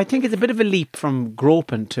happen. I think it's a bit of a leap from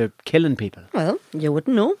groping to killing people. Well, you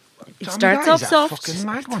wouldn't know. It Tommy, starts that off is a soft. fucking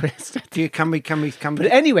mad one. Can we?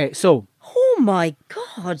 But anyway, so Oh my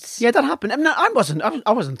God. yeah, that happened. I wasn't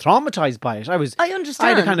traumatized by it. I understand, I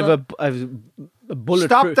had a kind of a bulletproof.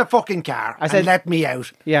 Stop the fucking car. I said, and let me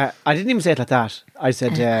out. Yeah, I didn't even say it like that. I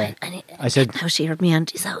said, I said, Now she heard my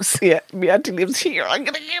auntie's house. yeah, my auntie lives here. I'm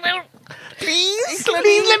gonna get out. Please let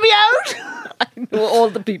me out. I know all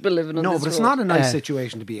the people living on No, this but it's road. not a nice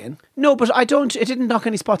situation to be in. No, but I don't. It didn't knock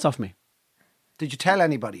any spots off me. Did you tell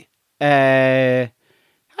anybody? The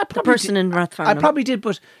person in Rathfarnham. I probably did,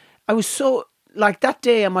 but I was so like that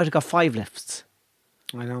day. I might have got 5 lifts.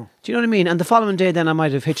 I know. Do you know what I mean? And the following day, then I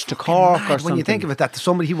might have hitched to Cork or something. When you think of it, that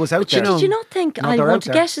somebody who was out there. Did you not think No, I'm they're going out to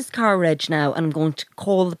there. get his car reg now and I'm going to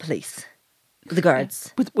call the police? The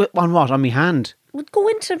guards. On what? On my hand? Would go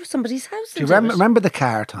into somebody's house. Do you remember the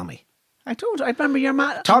car, Tommy? I remember your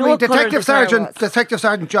man. Tommy, what colour the car was? Detective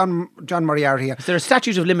Sergeant John Moriarty here. Is there a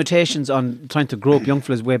statute of limitations on trying to grope young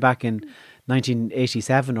fellas way back in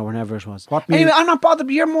 1987 or whenever it was? Anyway, I'm not bothered.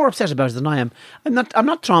 You're more upset about it than I am. I'm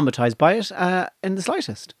not traumatised by it in the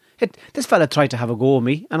slightest. This fella tried to have a go at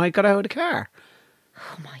me, and I got out of the car.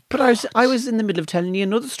 Oh my God. But I was in the middle of telling you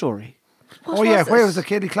another story. Oh yeah, where was the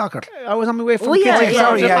Kitty Clocker? I was on my way from. Oh, yeah, Kitty yeah,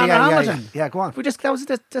 Clocker to yeah, Hamilton. Yeah, go on. We just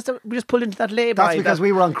pulled into that lay-by. That's because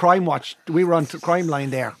we were on Crime Watch. We were on Crime Line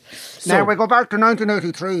there. Now we go back to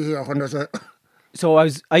 1983 here when there's a... So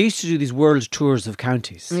I used to do these world tours of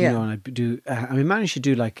counties, you Yeah. know, and I do. I managed to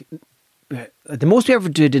do like the most we ever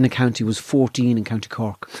did in a county was 14 in County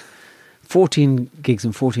Cork. 14 gigs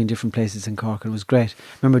in 14 different places in Cork, and it was great. I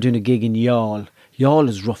remember doing a gig in Youghal. Youghal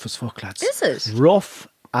is rough as fuck, lads. Is it? Rough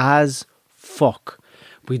as fuck.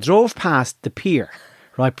 We drove past the pier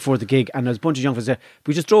right before the gig, and there was a bunch of young fellas there.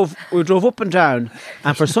 We drove up and down,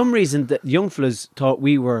 and for some reason the young fellas thought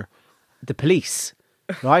we were the police.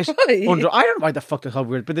 right? I don't know why the fuck they're called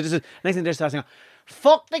weird, but there's a next thing they're starting,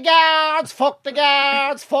 fuck the guards, fuck the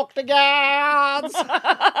guards, fuck the guards.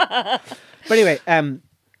 But anyway, I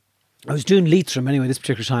was doing Leitrim anyway this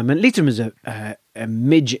particular time, and Leitrim is a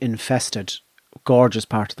midge-infested, gorgeous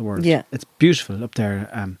part of the world. Yeah. It's beautiful up there.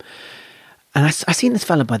 And I seen this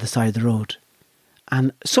fella by the side of the road,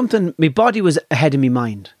 and my body was ahead of me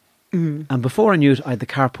mind. And before I knew it, I had the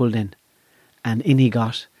car pulled in, and in he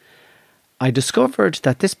got. I discovered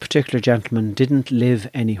that this particular gentleman didn't live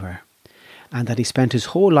anywhere, and that he spent his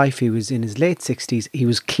whole life, he was in his late 60s, he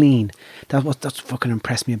was clean. That's fucking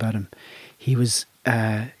impressed me about him. He was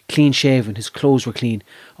clean shaven, his clothes were clean.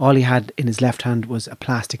 All he had in his left hand was a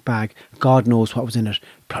plastic bag. God knows what was in it.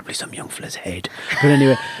 Probably some young fella's head. But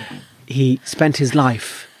anyway, he spent his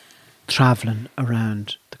life travelling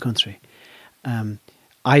around the country.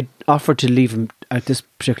 I offered to leave him at this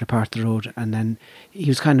particular part of the road, and then he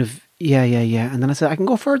was kind of, yeah. And then I said, I can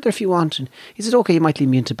go further if you want. And he said, okay, you might leave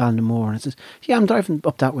me into Ballinamore. And I said, yeah, I'm driving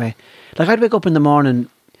up that way. Like, I'd wake up in the morning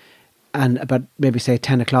and about maybe say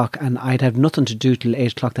 10 o'clock, and I'd have nothing to do till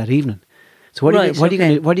 8 o'clock that evening. So what are you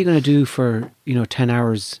going to do for 10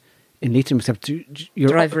 hours in Leitrim, except you're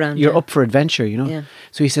drive around? You're up for adventure, Yeah.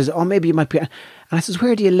 So he says, oh, maybe you might be. And I says,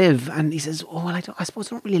 where do you live? And he says, oh, well, I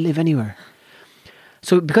suppose I don't really live anywhere.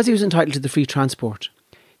 So because he was entitled to the free transport,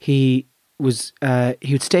 he would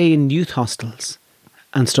stay in youth hostels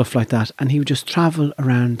and stuff like that, and he would just travel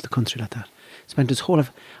around the country like that. Spent his whole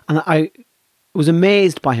life, and I was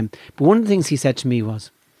amazed by him. But one of the things he said to me was,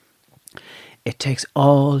 it takes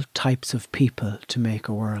all types of people to make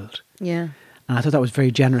a world. Yeah. And I thought that was very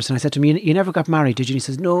generous. And I said to him, you never got married, did you? And he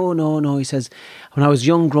says, no. He says, when I was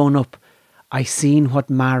young, growing up, I seen what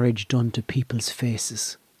marriage done to people's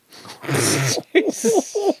faces.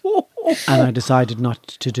 And I decided not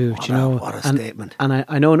to do it, What a statement. And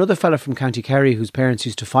I know another fella from County Kerry whose parents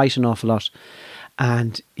used to fight an awful lot.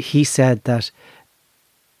 And he said that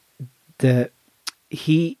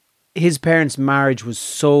his parents' marriage was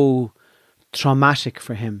so traumatic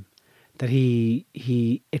for him that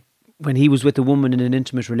when he was with a woman in an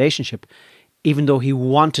intimate relationship, even though he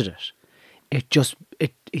wanted it,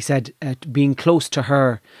 he said, being close to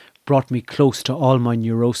her brought me close to all my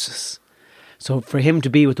neurosis. So for him to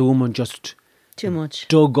be with a woman just too much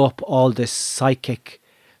dug up all this psychic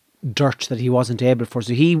dirt that he wasn't able for.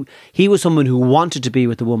 So he was someone who wanted to be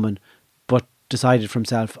with a woman, but decided for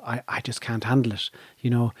himself, I just can't handle it,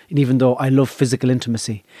 And even though I love physical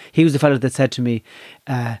intimacy, he was the fellow that said to me,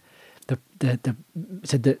 said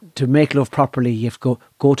that to make love properly, you have to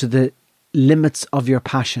go to the limits of your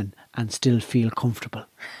passion and still feel comfortable.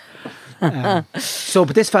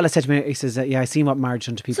 But this fella said to me, he says, I seen what marriage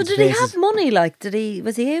done to people's faces. So did he have money?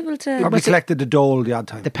 Was he able to? Probably collected the dole the odd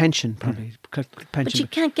time. The pension, probably. Pension. But you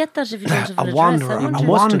can't get that if you don't have an A address.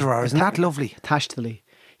 wanderer, isn't that lovely? Tashthily.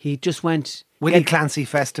 He just went... Willie Clancy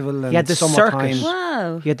Festival and he had the summertime. circuit.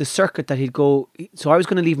 Wow. He had the circuit that he'd go... So I was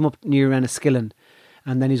going to leave him up near Enniskillen,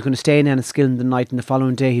 and then he was going to stay in Enniskillen the night, and the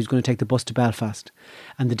following day he was going to take the bus to Belfast.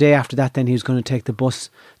 And the day after that then he was going to take the bus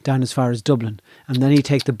down as far as Dublin. And then he'd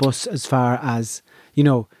take the bus as far as,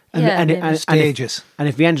 and stages. And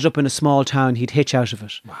if he ended up in a small town, he'd hitch out of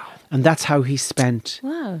it. Wow. And that's how he spent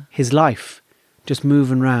his life, just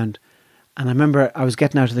moving around. And I remember I was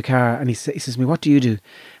getting out of the car, and he says to me, what do you do?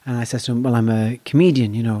 And I said to him, well, I'm a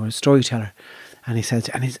comedian, a storyteller. And he said,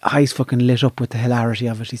 and his eyes fucking lit up with the hilarity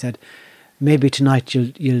of it. He said, maybe tonight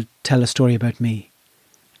you'll tell a story about me.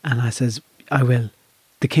 And I says, I will.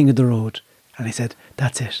 The King of the Road. And he said,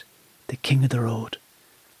 that's it. The King of the Road.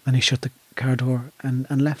 And he shut the car door and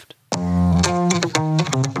left.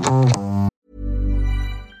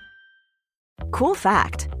 Cool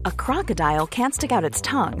fact, a crocodile can't stick out its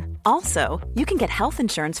tongue. Also, you can get health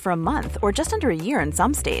insurance for a month or just under a year in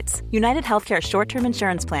some states. United Healthcare short-term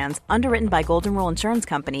insurance plans, underwritten by Golden Rule Insurance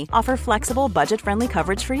Company, offer flexible, budget-friendly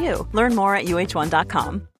coverage for you. Learn more at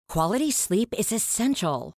uh1.com. Quality sleep is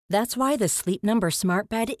essential. That's why the Sleep Number Smart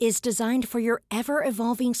Bed is designed for your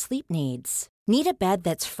ever-evolving sleep needs. Need a bed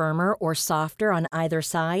that's firmer or softer on either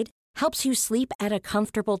side? Helps you sleep at a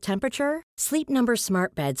comfortable temperature? Sleep Number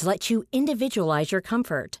Smart Beds let you individualize your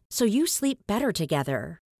comfort, so you sleep better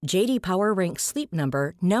together. J.D. Power ranks Sleep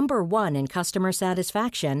Number number 1 in customer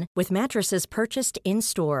satisfaction with mattresses purchased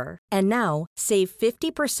in-store. And now, save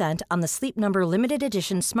 50% on the Sleep Number Limited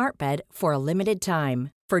Edition Smart Bed for a limited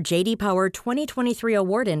time. For J.D. Power 2023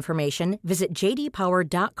 award information, visit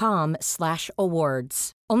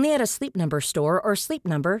jdpower.com/awards. Only at a Sleep Number store or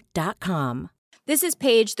sleepnumber.com. This is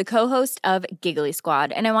Paige, the co-host of Giggly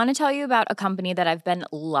Squad, and I want to tell you about a company that I've been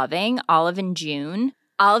loving, Olive & June.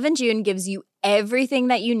 Olive & June gives you everything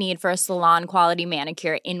that you need for a salon-quality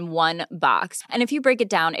manicure in one box. And if you break it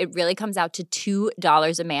down, it really comes out to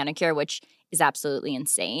 $2 a manicure, which is absolutely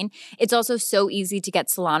insane. It's also so easy to get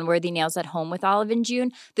salon-worthy nails at home with Olive &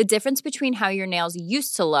 June. The difference between how your nails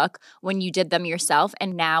used to look when you did them yourself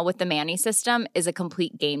and now with the Mani system is a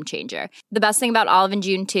complete game changer. The best thing about Olive &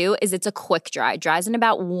 June, too, is it's a quick dry. Dries in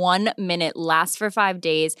about 1 minute, lasts for 5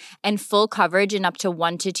 days, and full coverage in up to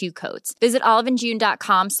 1 to 2 coats. Visit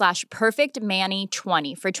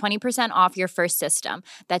oliveandjune.com/perfectmani20 for 20% off your first system.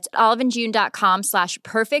 That's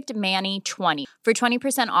oliveandjune.com/perfectmani20 for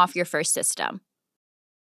 20% off your first system.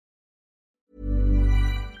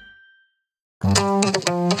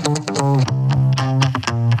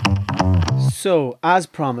 So, as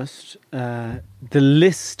promised, the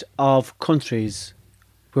list of countries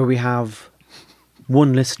where we have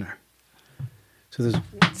one listener. So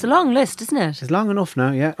it's a long list, isn't it? It's long enough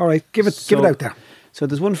now, yeah. All right, give it out there. So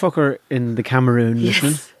there's one fucker in the Cameroon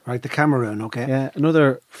listening. Right, the Cameroon, okay. Yeah,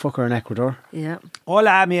 another fucker in Ecuador. Yeah.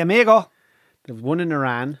 Hola, mi amigo. There's one in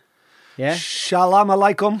Iran. Yeah. Shalom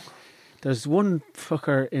alaikum. There's one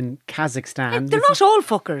fucker in Kazakhstan. They're not all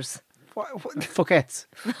fuckers. Fuckettes.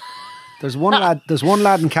 There's one lad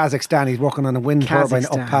in Kazakhstan. He's working on a wind turbine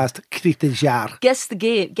up past Kritajar. Guess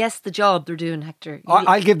the job they're doing, Hector.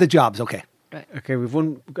 I'll give the jobs, okay. Right. Okay, we've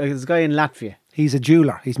one. There's a guy in Latvia. He's a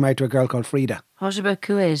jeweler. He's married to a girl called Frida. What about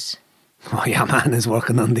Kuwait? Oh, your man is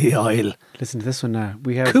working on the oil. Listen to this one now.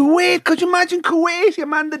 We have Kuwait. Could you imagine Kuwait? Your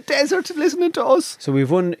man in the desert listening to us. So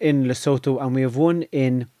we've one in Lesotho and we have one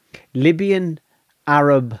in Libyan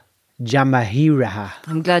Arab Jamahiriya.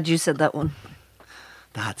 I'm glad you said that one.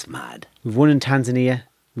 That's mad. We've one in Tanzania.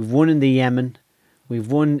 We've one in the Yemen.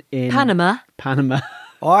 We've one in Panama.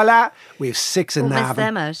 Hola. We have 6 in Navan. Navan.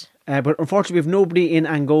 Them out. But unfortunately, we have nobody in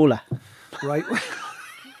Angola. Right.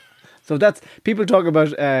 So that's people talk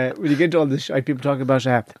about when you get into all this shit, people talk about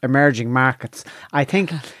emerging markets. I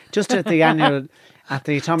think just at the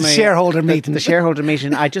shareholder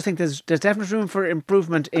meeting, I just think there's definitely room for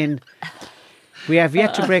improvement in. We have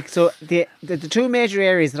yet to break. So the two major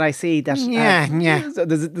areas that I see that So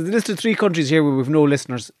there's a list of 3 countries here where we've no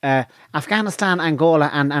listeners: Afghanistan, Angola,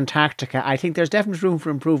 and Antarctica. I think there's definitely room for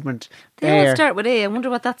improvement. They all start with A. I wonder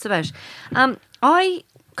what that's about.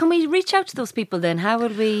 Can we reach out to those people then? How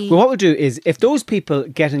would we? Well, what we'll do is, if those people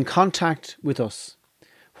get in contact with us,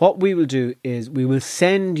 what we will do is we will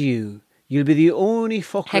send you. You'll be the only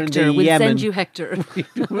fucker Hector, in the we'll Yemen. send you Hector.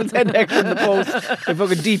 We'll send Hector in the post. A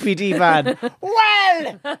fucking DPD van.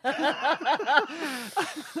 Well!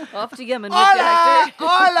 Off to Yemen with you, Hector.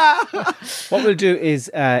 Hola! What we'll do is,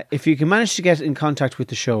 if you can manage to get in contact with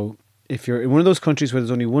the show, if you're in one of those countries where there's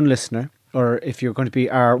only one listener, or if you're going to be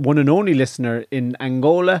our one and only listener in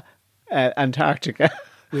Angola, Antarctica.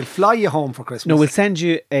 We'll fly you home for Christmas. No, we'll send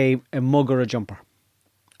you a mug or a jumper.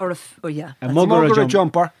 A mug or a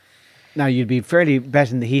jumper. Now, you'd be fairly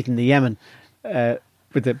bet in the heat in the Yemen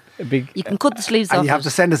with a big... You can cut the sleeves off. And you have to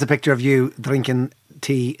send us a picture of you drinking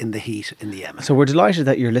tea in the heat in the Yemen. So we're delighted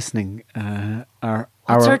that you're listening. What's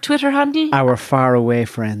our Twitter handle? Our faraway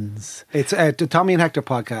friends. It's the Tommy and Hector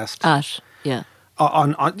podcast. Yeah.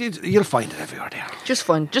 You'll find it everywhere there. Just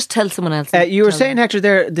tell someone else. You were saying, Hector,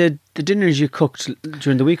 there the dinners you cooked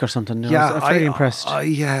during the week or something. I was very impressed.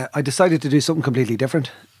 I decided to do something completely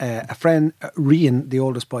different. A friend, Rian, the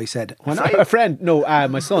oldest boy, said... A friend? No,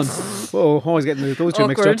 my son. Whoa, always getting those two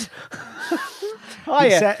mixed up. Oh,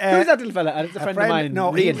 yeah. Said, who's that little fella? It's a friend of mine.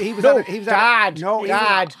 No, Rian. He was Dad.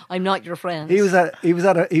 Dad. I'm not your friend. He was at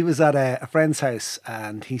a friend's house,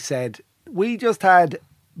 and he said, "We just had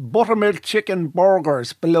buttermilk chicken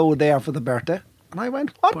burgers below there for the birthday." And I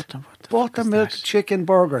went, "What? Buttermilk chicken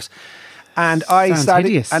burgers?" And I started,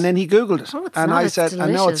 hideous. And then he Googled it. And I said, "I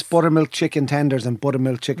know it's buttermilk chicken tenders and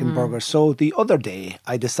buttermilk chicken burgers." So the other day,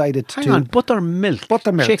 I decided to... Hang on, buttermilk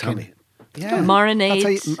chicken. Tommy. Yeah.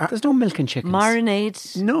 Marinade. There's no milk in chickens.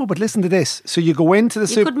 Marinade. No, but listen to this. So you go into the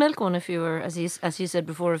soup. You could milk one if you were, as you said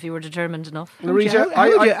before, if you were determined enough. Larita,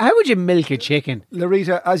 how would you milk a chicken?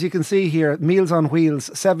 Larita, as you can see here, Meals on Wheels,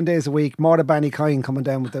 7 days a week. Marta Banny-Kine coming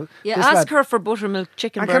down with the... Yeah, ask her for buttermilk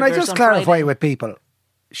chicken burgers. And can I just clarify Friday. with people?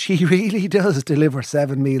 She really does deliver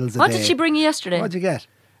 7 meals a day. What did she bring you yesterday? What did you get?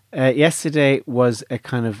 Yesterday was a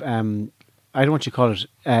kind of, I don't know what you call it,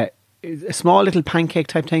 a small little pancake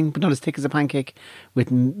type thing, but not as thick as a pancake, with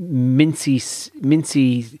mincy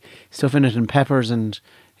stuff in it and peppers, and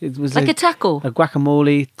it was like a taco, a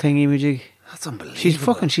guacamole thingy-majig. That's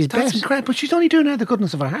unbelievable. She's That's incredible, but she's only doing it out of the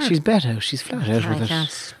goodness of her heart. She's bet out. She's flat out with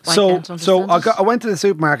it. So I went to the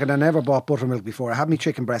supermarket. I never bought buttermilk before. I had me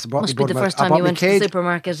chicken breast. I bought Must me be the buttermilk. first time you went to the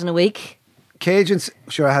supermarket in a week. Cajuns,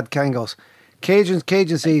 sure, I had Kangos.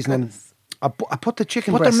 Cajun seasoning. I put the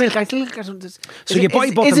chicken breast. Buttermilk. I still get this. So you buy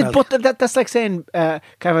buttermilk. Is it butter? That's like saying kind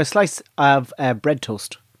of a slice of bread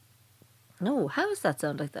toast. No, how does that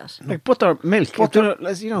sound like that? Like buttermilk.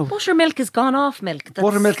 Buttermilk is gone off milk.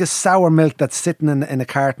 Buttermilk is sour milk that's sitting in a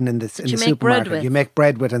carton in the you make supermarket. bread with. You make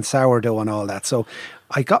bread with and sourdough and all that. So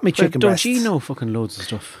I got me chicken breasts. Don't you know fucking loads of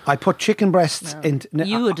stuff? I put chicken breasts into.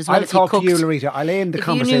 You would as well I'll if you talk to you, cooked. Loretta. I'll end the If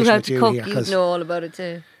conversation you knew how with to you cook, here. you'd know all about it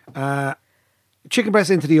too. Chicken breast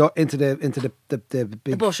into the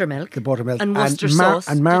big buttermilk. The buttermilk. And Worcester sauce.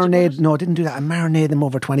 And marinade. No, I didn't do that. I marinated them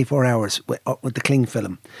over 24 hours with the cling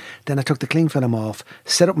film. Then I took the cling film off,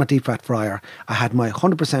 set up my deep fat fryer. I had my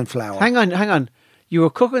 100% flour. Hang on. You were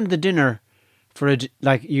cooking the dinner for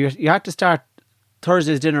you had to start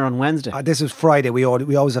Thursday's dinner on Wednesday. This is Friday. We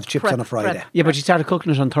always have chips on a Friday. Prep. Yeah, but you started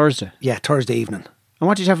cooking it on Thursday. Yeah, Thursday evening. And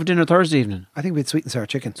what did you have for dinner Thursday evening? I think we had sweet and sour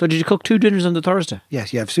chicken. So did you cook 2 dinners on the Thursday?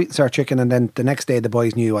 Yes, you have sweet and sour chicken, and then the next day the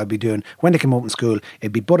boys knew I'd be doing, when they came home from school,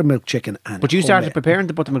 it'd be buttermilk chicken and But you started preparing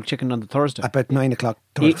the buttermilk chicken on the Thursday? about 9 o'clock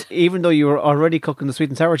Thursday. Even though you were already cooking the sweet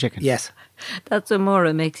and sour chicken? Yes. That's when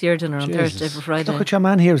Maura makes your dinner on Jesus. Thursday for Friday. Look at your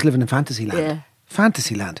man here is living in Fantasyland. Yeah.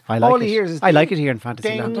 Fantasyland. I like All it. he hears is I like it here in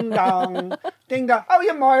Fantasyland. ding dong, ding dong. Oh,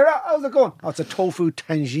 you Moira, how's it going? Oh, it's a tofu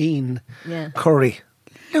tangine curry.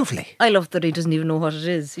 Lovely. I love that he doesn't even know what it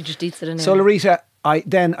is. He just eats it anyway. So Loretta, I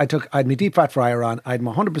had my deep fat fryer on. I had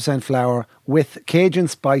my 100% flour with Cajun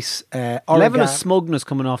spice. Level of smugness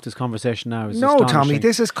coming off this conversation now is No, astonishing. Tommy,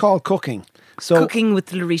 this is called cooking. So Cooking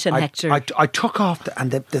with Loretta and Hector. I took off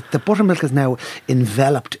and the buttermilk is now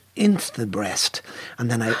enveloped into the breast,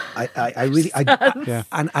 and then I really Yeah.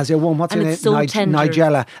 and as your one, what's And in it's it, so tender.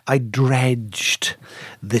 Nigella, I dredged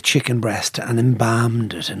the chicken breast and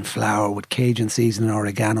embalmed it in flour with Cajun seasoning,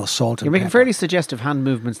 oregano, salt, and You're making pepper. fairly suggestive hand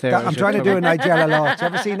movements there. I'm trying to do a Nigella Lawson. Do you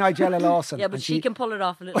ever see Nigella Lawson? yeah, but And she can pull it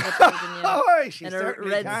off a little bit better than you. Oh, she in a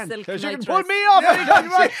certainly red can. silk So she night can dress. pull me off anytime,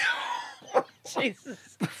 right? Jesus.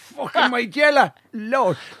 Fucking Nigella,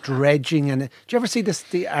 Lord, dredging and do you ever see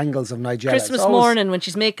the angles of Nigella? Christmas It's always- morning when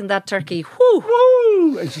she's making that turkey. Whoo!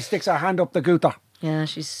 Woo! And she sticks her hand up the gutter. Yeah,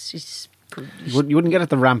 she's You wouldn't get at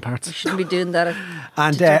the ramparts. shouldn't be doing that.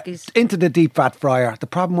 And to turkeys. into the deep fat fryer. The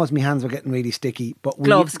problem was my hands were getting really sticky. But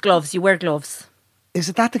Gloves. You wear gloves. Is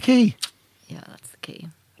it that the key? Yeah, that's the key.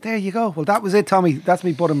 There you go. Well, that was it, Tommy. That's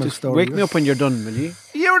me buttermilk story. Wake me up when you're done, will you?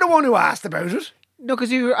 You're the one who asked about it. No,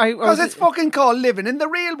 because Because it's fucking called living in the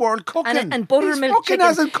real world, cooking. And buttermilk This fucking chicken.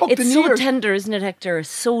 hasn't cooked It's in so years. tender, isn't it, Hector?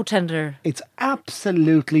 So tender. It's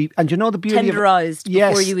absolutely, and you know the beauty Tenderised of it. Yes,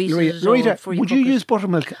 before you eat it at all, Loretta, before you would you cook it. use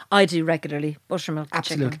buttermilk? I do regularly. Buttermilk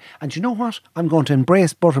Absolutely. chicken. And you know what? I'm going to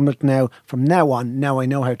embrace buttermilk now. From now on, now I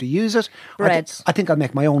know how to use it. Bread. I think I'll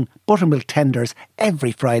make my own buttermilk tenders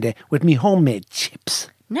every Friday with me homemade chips.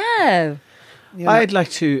 No. I'd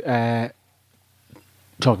like to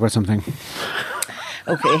talk about something.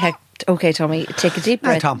 Okay, Tommy, take a deep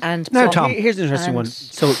breath. Tom. And Now, plug. Tom. Here's an interesting one.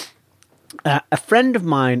 So, a friend of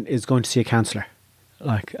mine is going to see a counsellor.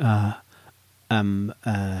 Like, Not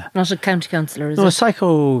a county councillor, is no, a it?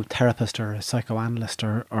 psychotherapist or a psychoanalyst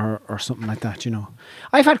or something like that, you know.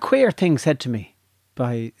 I've had queer things said to me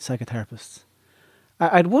by psychotherapists.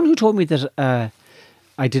 I had one who told me that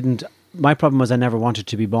my problem was I never wanted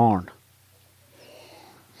to be born.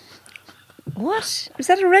 What? Is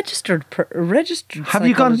that a registered Have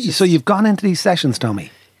you gone? psychologist? So you've gone into these sessions,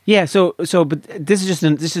 Tommy? Yeah, but this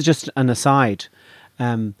is just an aside.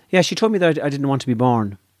 Yeah, she told me that I didn't want to be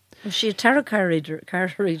born. Was she a tarot card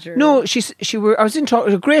reader? No, I was in talk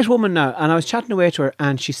with a great woman now, and I was chatting away to her,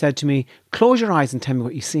 and she said to me, "Close your eyes and tell me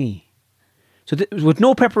what you see." So with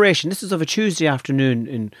no preparation, this is of a Tuesday afternoon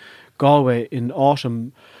in Galway in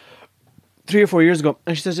autumn, 3 or 4 years ago,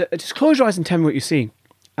 and she says, "Just close your eyes and tell me what you see."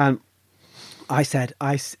 And I said,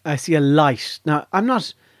 I see a light. Now, I'm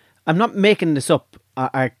not making this up.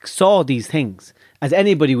 I saw these things, as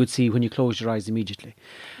anybody would see when you close your eyes immediately.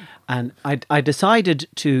 And I decided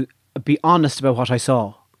to be honest about what I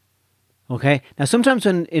saw. Okay? Now, sometimes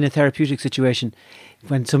when in a therapeutic situation,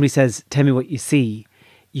 when somebody says, "Tell me what you see,"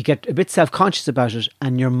 you get a bit self-conscious about it,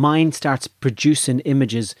 and your mind starts producing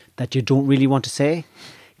images that you don't really want to say.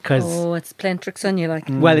 Oh, it's playing tricks on you, like.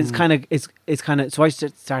 Well, it's kind of. So I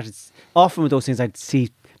started often with those things. I'd see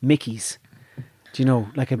Mickeys. Do you know,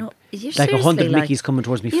 like a seriously, 100 like, Mickeys coming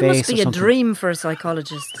towards me You face must be or a something. dream for a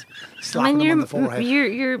psychologist. Slapping them on the forehead.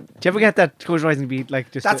 You're Do you ever get that close your eyes and be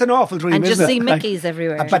like just That's an awful dream, and just isn't see it? Mickeys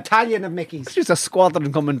everywhere. A battalion of Mickeys. just a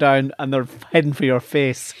squadron coming down and they're heading for your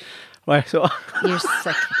face. Right, so You're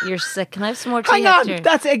sick. You're sick. Can I have some more tea? hang on. Hector?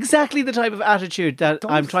 That's exactly the type of attitude that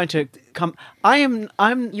I'm trying to come. I'm.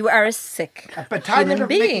 You are a sick battalion human of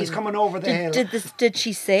being. Mickeys coming over the hill. Did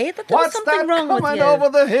she say that there was What's something that wrong with coming you? over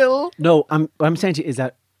the hill? No, what I'm saying to you is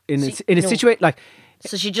that in a situation like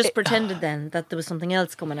So she just pretended then that there was something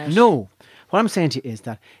else coming out. no, what I'm saying to you is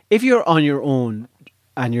that if you're on your own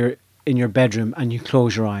and you're in your bedroom and you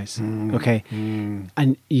close your eyes, okay,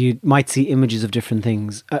 and you might see images of different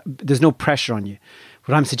things, there's no pressure on you.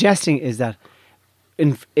 What I'm suggesting is that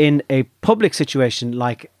in a public situation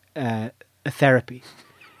like a therapy,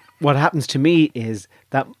 what happens to me is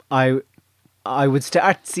that I would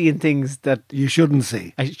start seeing things that You shouldn't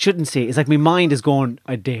see. I shouldn't see. It's like my mind is going,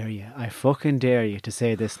 I dare you. I fucking dare you to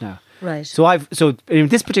say this now. Right. So in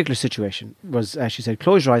this particular situation was, as she said,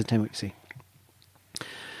 close your eyes and tell me what you see.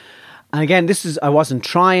 And again, I wasn't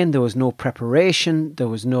trying. There was no preparation. There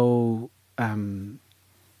was no,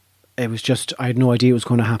 it was just, I had no idea what was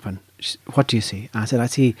going to happen. She said, what do you see? And I said, I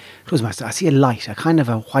see a light, a kind of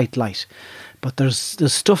a white light, but there's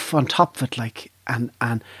stuff on top of it, like, and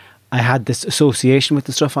I had this association with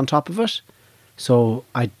the stuff on top of it. So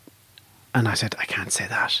I said, I can't say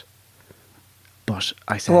that. But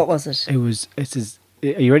I said, What was it?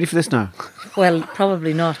 Are you ready for this now? Well,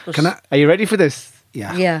 probably not. But Are you ready for this?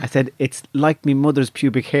 Yeah. Yeah. I said, it's like me mother's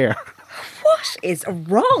pubic hair. What is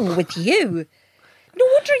wrong with you? No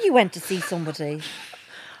wonder you went to see somebody.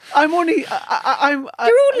 I'm only,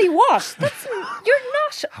 You're only what? You're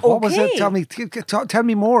not okay. What was it? Tell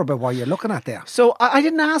me more about what you're looking at there. So I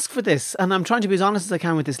didn't ask for this, and I'm trying to be as honest as I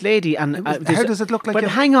can with this lady. And How does it look like? But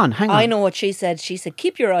hang on. I know what she said. She said,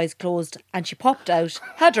 keep your eyes closed. And she popped out,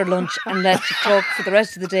 had her lunch, and let you talk for the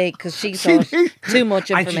rest of the day because she thought too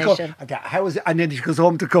much information. How was it? And then she goes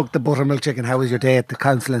home to cook the buttermilk chicken. How was your day at the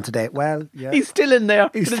counselling today? Well, yeah. He's still in there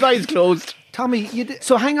with his eyes closed. Tommy, you did.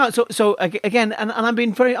 So hang on. So again, and I'm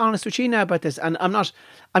being very honest with you now about this, and I'm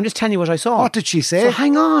just telling you what I saw. What did she say? So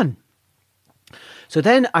hang on. So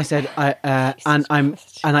then I said,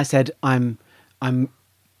 I'm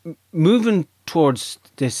moving towards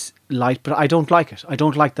this light, but I don't like it. I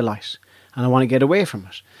don't like the light, and I want to get away from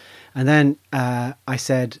it. And then I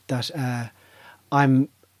said that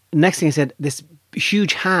next thing I said, this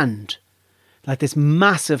huge hand, like this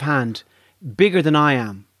massive hand, bigger than I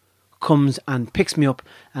am, comes and picks me up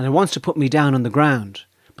and it wants to put me down on the ground,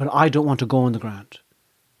 but I don't want to go on the ground.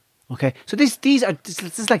 Okay, so this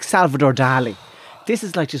is like Salvador Dali. This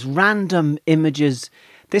is like just random images.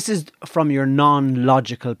 This is from your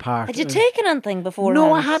non-logical part. Had you taken anything before?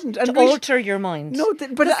 No, I hadn't. To alter your mind. No,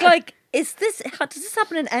 but it's like, does this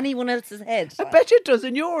happen in anyone else's head? I bet you it does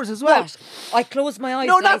in yours as well. What? I close my eyes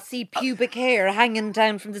and I see pubic hair hanging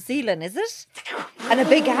down from the ceiling, is it? And a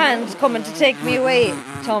big hand coming to take me away.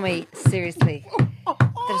 Tommy, seriously.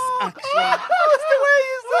 There's actually... That's the way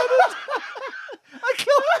you said it.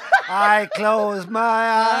 I close my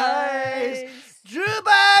eyes, drew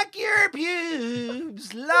back your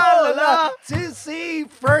pubes, la la la, to see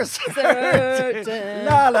first certain.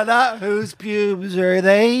 La la la, whose pubes are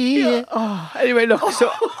they? Yeah. Oh, anyway, look.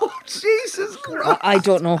 So, Jesus Christ! I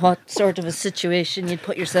don't know what sort of a situation you'd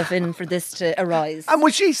put yourself in for this to arise. And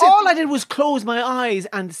when she said, all I did was close my eyes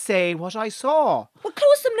and say what I saw. Well,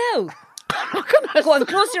 close them now. Go on,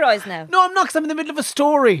 close your eyes now. No, I'm not, because I'm in the middle of a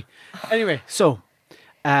story. Anyway, so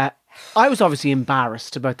I was obviously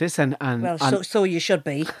embarrassed about this, and so you should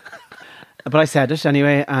be. But I said it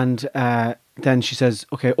anyway, and then she says,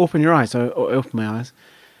 "Okay, open your eyes." So I opened my eyes,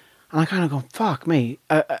 and I kind of go, "Fuck me,"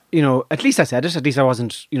 At least I said it. At least I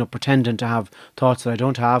wasn't, pretending to have thoughts that I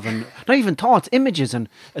don't have, and not even thoughts, images and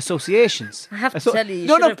associations. I have to tell you, you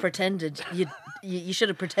should have pretended. You should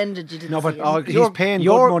have pretended you didn't. No, but see it. he's paying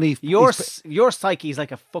good money. Your psyche is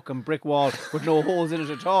like a fucking brick wall with no holes in it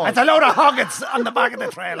at all. It's a load of hoggets on the back of the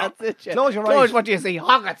trailer. That's it. Yeah. Close your eyes. What do you see?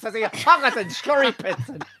 Hoggets. I see hoggets and slurry pits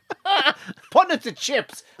and punnets and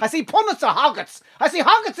chips. I see punnets and hoggets. I see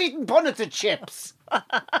hoggets eating punnets and chips.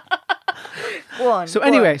 Go on. So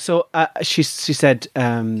anyway, she said,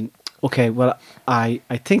 okay, well, I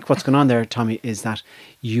think what's going on there, Tommy, is that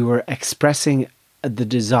you were expressing the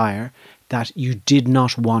desire that you did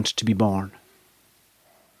not want to be born.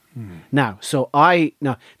 Now,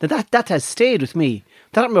 that has stayed with me.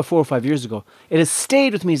 That happened about 4 or 5 years ago. It has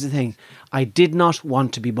stayed with me as a thing. I did not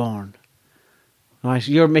want to be born. Right?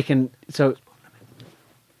 You're making... So...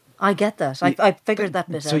 I get that. I figured that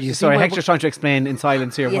bit So out. you Sorry, Hector's trying to explain in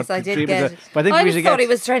silence here Yes, what I the did dream get is. it. But I think I we just should thought get... he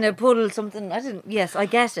was trying to pull something. I didn't. Yes, I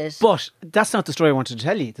get it. But that's not the story I wanted to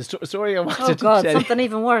tell you. The story I wanted oh to God, tell something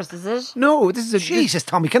even worse, is it? you... No, this is a... Jesus,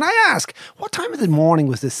 Tommy, can I ask, what time of the morning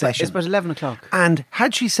was this session? It's about 11 o'clock. And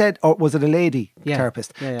had she said, or was it a lady Yeah.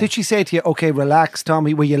 therapist? Yeah, yeah. Did she say to you, okay, relax,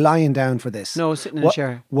 Tommy, were you lying down for this? No, sitting in a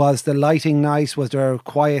chair. Was the lighting nice? Was there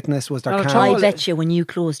quietness? Was there Not at calm? all. I bet you when you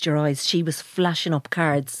closed your eyes, she was flashing up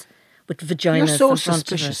cards with vaginas. You're so in front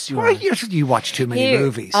suspicious. Of You her. are. You watch too many Here,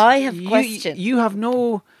 movies. I have a question. You have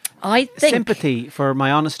no I think. sympathy for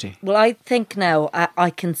my honesty. Well, I think now I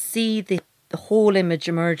can see the whole image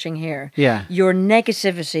emerging here. Yeah. Your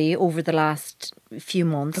negativity over the last few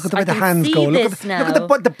months. Look at the way I the can hands see go. Look this at now.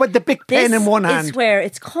 the big pen in one hand. This is where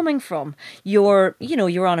it's coming from. You're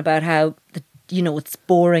on about how it's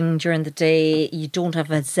boring during the day. You don't have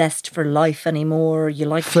a zest for life anymore. You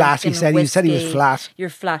like Flat, he drinking said he was whiskey. flat. You're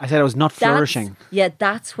flat. I said I was not flourishing.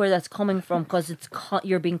 That's where that's coming from, because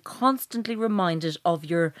you're being constantly reminded of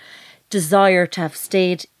your desire to have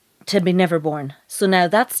stayed, to be never born. So now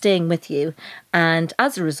that's staying with you, and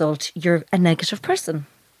as a result, you're a negative person.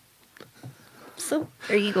 So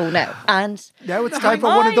there you go now. And Now it's time for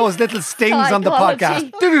one of those little stings on the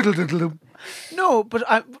psychology. podcast. No, but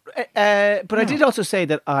I did also say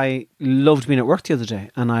that I loved being at work the other day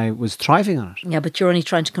and I was thriving on it. yeah, but you're only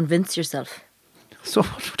trying to convince yourself. So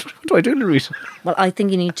what do I do, Louise? Well, I think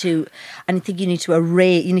you need to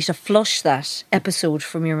erase. You need to flush that episode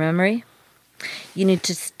from your memory. You need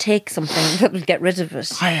to take something that will get rid of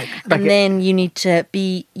it, and then you need to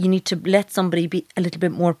let somebody be a little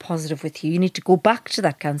bit more positive with you. You need to go back to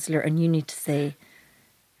that counsellor and you need to say,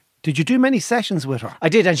 Did you do many sessions with her? I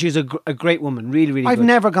did, and she was a great woman, really, really I've good.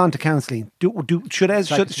 never gone to counselling.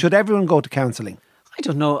 Should everyone go to counselling? I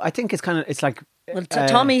don't know. I think it's like... well,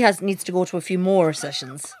 Tommy needs to go to a few more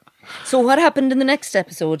sessions. So what happened in the next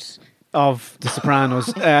episode Of The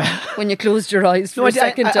Sopranos. when you closed your eyes for a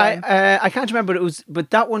second time? I can't remember what it was,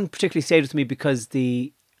 but that one particularly stayed with me because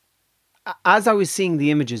as I was seeing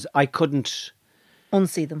the images, I couldn't...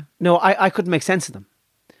 Unsee them. No, I couldn't make sense of them.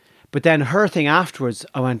 But then her thing afterwards,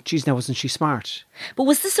 I went, geez, now wasn't she smart? But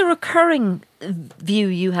was this a recurring view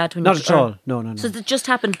you had when Not you at all. No. So it just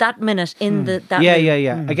happened that minute in that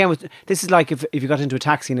Yeah. room? Again, this is like if you got into a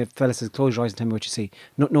taxi and a fella says, close your eyes and tell me what you see.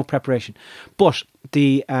 No preparation. But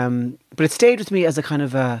but it stayed with me as a kind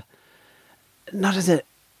of it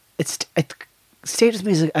stayed with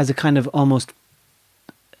me as a kind of almost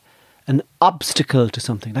an obstacle to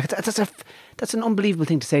something. Like that's an unbelievable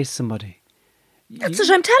thing to say to somebody. That's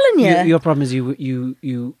what I'm telling you. Your problem is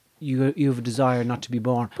you have a desire not to be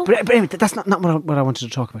born. But anyway, that's not what I wanted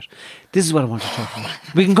to talk about. This is what I wanted to talk about.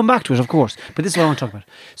 We can come back to it, of course, but this is what I want to talk about.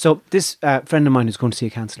 So this friend of mine is going to see a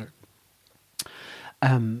counsellor,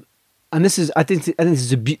 and this is I think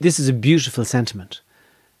this is a beautiful sentiment.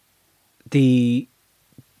 This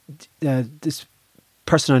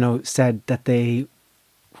person I know said that they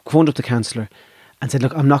phoned up the counsellor and said,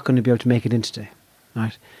 "Look, I'm not going to be able to make it in today."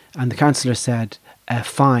 Right? And the counsellor said,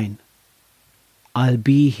 fine, I'll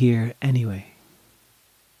be here anyway.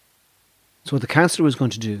 So what the counsellor was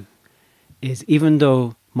going to do is, even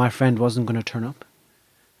though my friend wasn't going to turn up,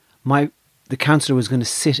 the counsellor was going to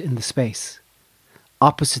sit in the space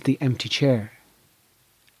opposite the empty chair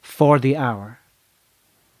for the hour,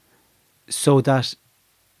 so that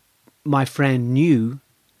my friend knew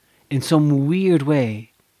in some weird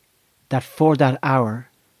way that for that hour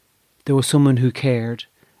there was someone who cared,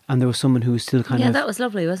 and there was someone who was still kind of... that was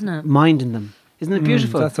lovely, wasn't it? Minding them. Isn't it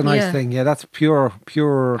beautiful? That's a nice thing. Yeah, that's pure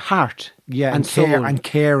heart. Yeah, and care soul. and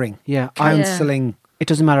caring. Yeah. Counselling. It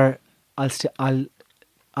doesn't matter. I'll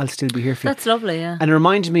still be here for you. That's lovely, yeah. And it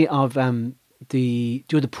reminded me of the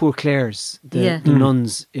Poor Clares, the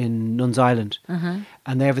nuns in Nuns Island. And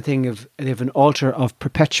they have they have an altar of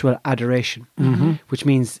perpetual adoration, which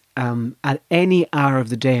means at any hour of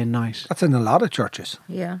the day and night. That's in a lot of churches.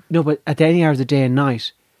 Yeah. No, but at any hour of the day and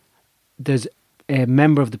night, there's a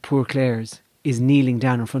member of the Poor Clares is kneeling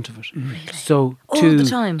down in front of it. Really? So all 2, the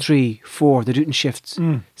time. 3, 4, they do it in shifts.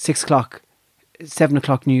 6 o'clock, 7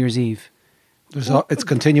 o'clock New Year's Eve. It's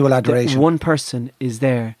continual adoration. One person is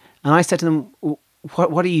there. And I said to them,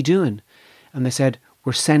 what are you doing? And they said,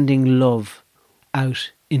 we're sending love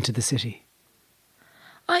out into the city.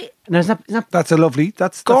 Now, isn't that That's a lovely...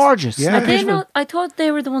 That's gorgeous. Yeah. I thought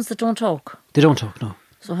they were the ones that don't talk. They don't talk, no.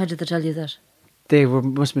 So how did they tell you that? They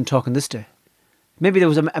must have been talking this day. Maybe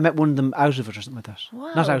I met one of them out of it or something like that.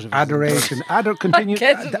 Wow. Not out of it. Adoration. I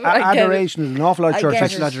get it. Adoration is an awful lot of churches.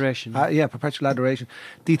 Perpetual adoration. Perpetual adoration.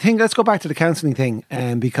 Let's go back to the counselling thing,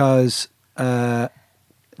 because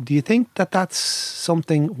Do you think that that's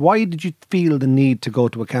something? Why did you feel the need to go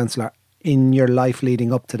to a counsellor in your life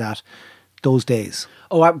leading up to that, those days?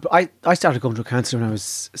 Oh, I started going to a counsellor when I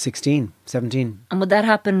was 16, 17. And would that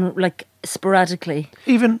happen like sporadically?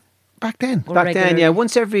 Even back then? Or Back then, regularly? yeah.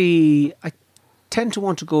 Once every... I tend to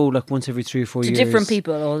want to go like once every 3 or 4 To years. different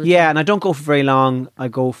people all the Yeah, time. and I don't go for very long. I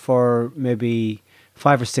go for maybe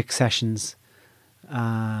 5 or 6 sessions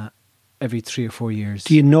every 3 or 4 years.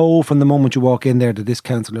 Do you know from the moment you walk in there that this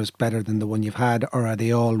counsellor is better than the one you've had, or are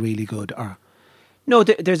they all really good? Or No,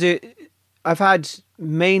 I've had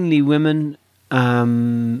mainly women,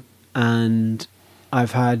 and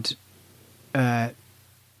I've had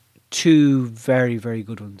 2 very, very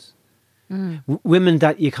good ones. Women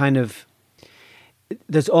that you kind of...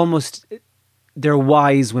 they're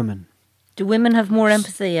wise women. Do women have more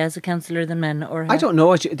empathy as a counsellor than men? Or I don't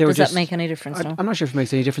know. Does that make any difference? No? I'm not sure if it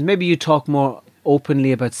makes any difference. Maybe you talk more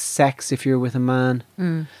openly about sex if you're with a man.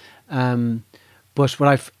 But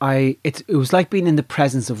what it was like being in the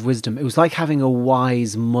presence of wisdom. It was like having a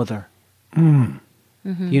wise mother. You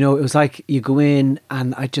know, it was like you go in,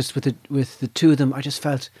 and I just with the 2 of them, I just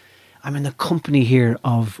felt I'm in the company here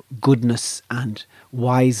of goodness and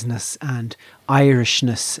wiseness and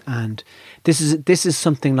Irishness, and this is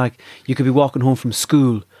something like you could be walking home from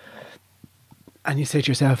school, and you say to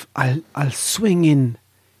yourself, "I'll swing in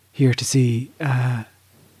here to see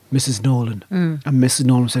Mrs. Nolan," and Mrs.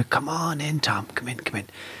 Nolan said, "Come on in, Tom. Come in.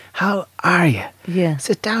 How are you? Yeah.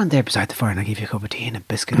 Sit down there beside the fire, and I'll give you a cup of tea and a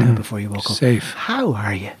biscuit now before you walk up. Safe. How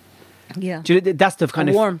are you?" Yeah. Do you, that's the kind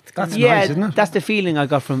of warmth. That's yeah, nice, isn't it? That's the feeling I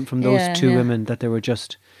got from those Yeah, 2 yeah. women, that they were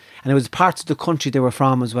just, and it was parts of the country they were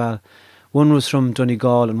from as well. One was from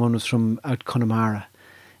Donegal and one was from out Connemara,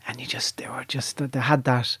 and they had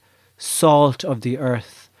that salt of the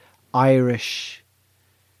earth, Irish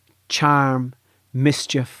charm,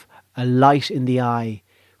 mischief, a light in the eye,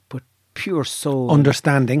 but pure soul,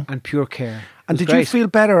 understanding. and pure care. And It was did you great. feel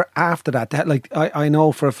better after that? Like I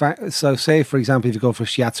know for a fact. So say for example, if you go for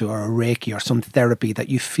shiatsu or a Reiki or some therapy, that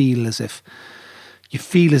you feel as if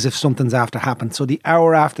something's after happened. So the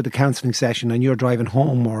hour after the counselling session, and you're driving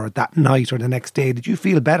home, or that night or the next day, did you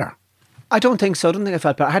feel better? I don't think so. I don't think I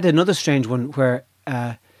felt better. I had another strange one where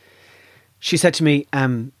she said to me,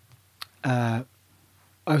 I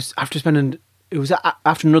was after spending... It was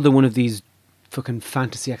after another one of these fucking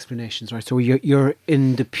fantasy explanations, right? So you're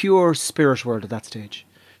in the pure spirit world at that stage.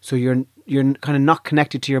 So you're kind of not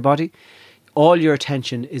connected to your body. All your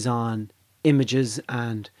attention is on images,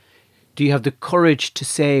 and do you have the courage to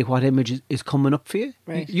say what image is coming up for you?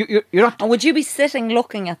 Right. You're not... And would you be sitting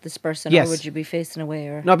looking at this person, Yes. or would you be facing away?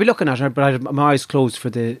 Or No, I'd be looking at her, but I'd have my eyes closed for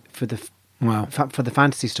the Wow. for the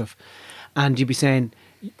fantasy stuff, and you'd be saying,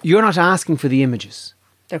 you're not asking for the images;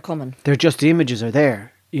 they're coming? they're just the images are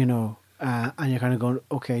there, you know, and you're kind of going,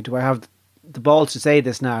 okay, do I have the balls to say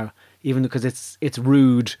this now, even because it's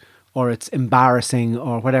rude or it's embarrassing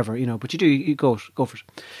or whatever, you know? But you go for it.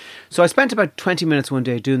 So I spent about 20 minutes one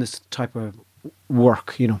day doing this type of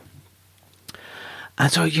work, you know.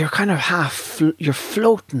 And so you're kind of you're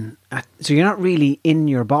floating, so you're not really in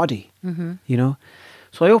your body, you know.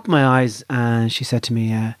 So I opened my eyes, and she said to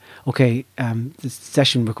me, okay, the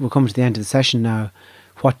session, we're coming to the end of the session now.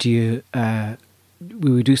 What do you,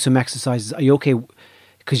 we would do some exercises. Are you okay?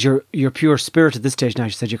 Because you're pure spirit at this stage now.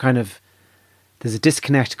 She said, there's a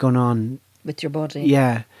disconnect going on. With your body?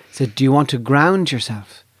 Yeah. So do you want to ground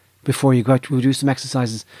yourself before you go out? We'll do some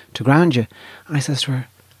exercises to ground you. And I says to her,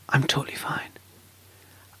 I'm totally fine.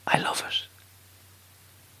 I love it.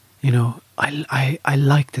 You know, I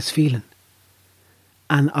like this feeling.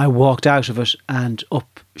 And I walked out of it and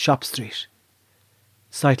up Shop Street,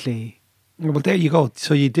 slightly Well, there you go.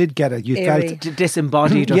 So you did get it. You Airy. felt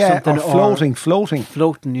disembodied or yeah, something, or floating.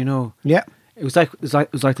 floating. You know, Yeah. it was like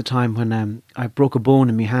the time when I broke a bone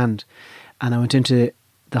in my hand, and I went into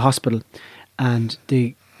the hospital, and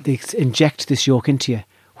they inject this yoke into you,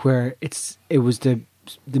 where it was the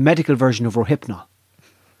medical version of Rohypnol,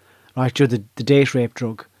 right? You're the date rape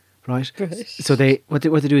drug. Right. So what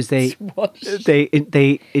they do is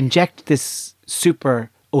they inject this super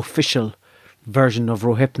official version of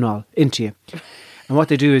Rohypnol into you, and what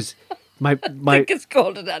they do is my I think it's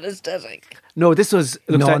called an anaesthetic. no, this was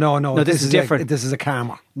No. this is different. This is a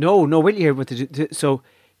calmer. No, will you hear what they do? So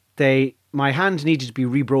my hand needed to be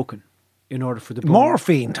rebroken in order for the bone.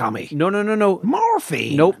 Morphine, Tommy. No.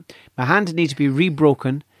 Morphine. Nope. My hand needed to be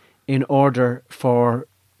rebroken in order for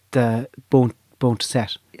the bone to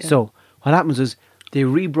set. Yeah. So what happens is they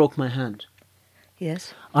rebroke my hand.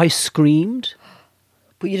 Yes. I screamed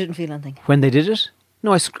But you didn't feel anything. when they did it.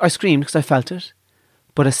 No, I screamed because I felt it.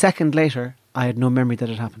 But a second later, I had no memory that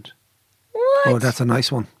it happened. What? Oh, that's a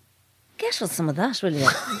nice one. Get us some of that, will you?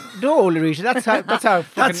 No, Larita, that's how. That's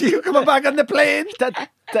fucking- you coming back on the plane.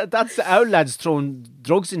 That's our lads throwing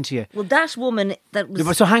drugs into you. Well, that woman that was... Yeah,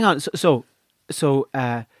 but so hang on.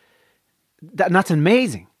 And that's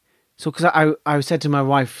amazing. So, because I said to my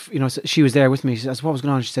wife, you know, she was there with me. She said, "What was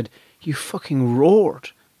going on?" She said, "You fucking roared,"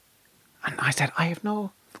 and I said, "I have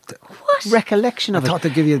no recollection of it." I thought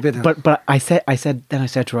they'd give you a bit of... But I said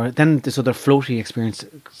to her, then this other floaty experience,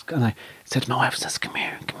 and I said to my wife, says, "Come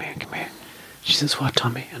here." She says, "What,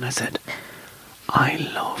 Tommy?" And I said, "I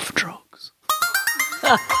love drugs."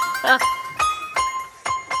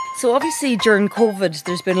 So obviously during COVID,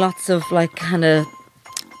 there's been lots of like kind of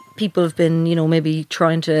people have been, you know, maybe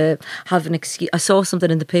trying to have an excuse. I saw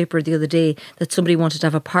something in the paper the other day that somebody wanted to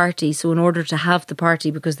have a party. So in order to have the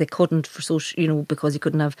party, because they couldn't for social, you know, because you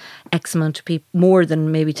couldn't have X amount of people, more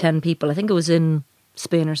than maybe 10 people. I think it was in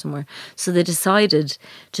Spain or somewhere. So they decided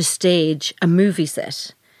to stage a movie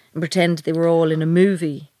set and pretend they were all in a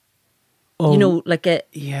movie. Oh, you know, like a...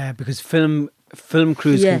 Yeah, because film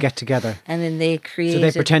crews can get together. And then they created... So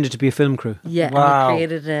they pretended to be a film crew. Yeah, Wow. and they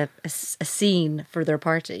created a scene for their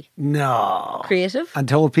party. No. Creative. And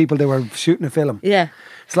told people they were shooting a film. Yeah.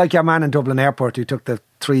 It's like your man in Dublin Airport who took the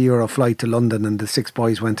 €3 flight to London, and the 6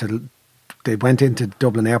 boys went into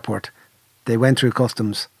Dublin Airport. They went through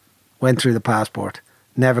customs, went through the passport,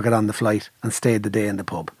 never got on the flight, and stayed the day in the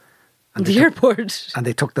pub. And The airport. And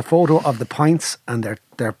they took the photo of the pints and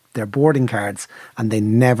their boarding cards, and they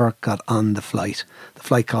never got on the flight. The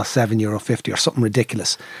flight cost €7.50 or something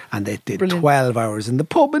ridiculous, and they did Brilliant. 12 hours in the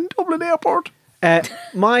pub in Dublin Airport.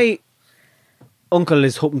 My uncle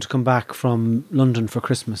is hoping to come back from London for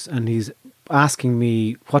Christmas, and he's asking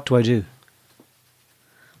me, what do I do?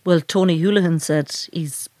 Well, Tony Houlihan said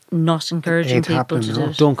he's not encouraging ain't people happening, to no.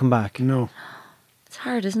 do it. Don't come back. No. It's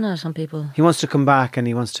hard, isn't it, on people? He wants to come back, and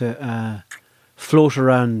he wants to float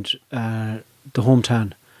around the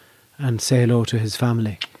hometown and say hello to his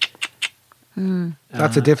family.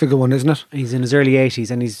 That's a difficult one, isn't it? He's in his early 80s,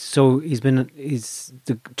 and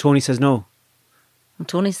Tony says no. And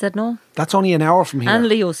Tony said no. That's only an hour from here. And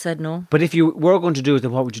Leo said no. But if you were going to do it,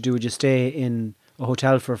 then what would you do? Would you stay in a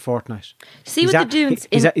hotel for a fortnight? See what they're doing.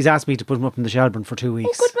 He's asked me to put him up in the Shelburne for 2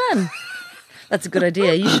 weeks. Oh, good man. That's a good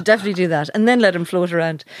idea. You should definitely do that. And then let him float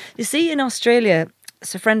around. You see, in Australia,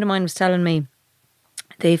 so a friend of mine was telling me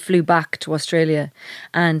they flew back to Australia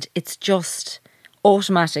and it's just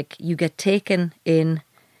automatic. You get taken in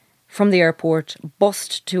from the airport,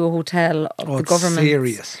 bussed to a hotel of the it's government.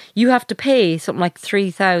 serious. You have to pay something like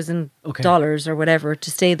 $3,000 or whatever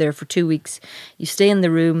to stay there for 2 weeks. You stay in the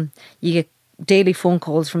room, you get daily phone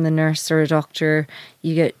calls from the nurse or a doctor.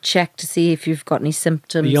 You get checked to see if you've got any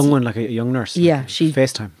symptoms. A young one, like a young nurse. Yeah, she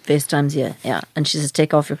FaceTimes, yeah. And she says,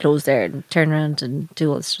 take off your clothes there and turn around and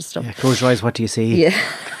do all this sort of stuff. Yeah, close your eyes, what do you see? Yeah.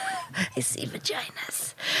 I see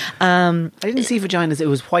vaginas. I didn't see vaginas, it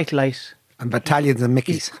was white light. And battalions and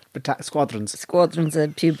Mickeys. Squadrons. Squadrons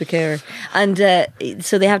of pubic hair. And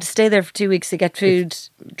so they have to stay there for 2 weeks. They get food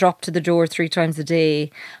dropped to the door 3 times a day.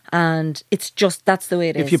 And it's just, that's the way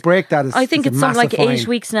it is. If you break that, I think it's something like massive 8 fine.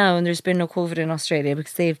 weeks now and there's been no COVID in Australia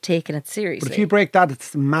because they've taken it seriously. But if you break that,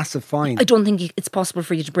 it's a massive fine. I don't think it's possible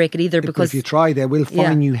for you to break it either because... if you try, they will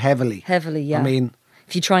fine you heavily. Heavily, yeah. I mean...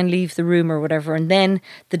 if you try and leave the room or whatever, and then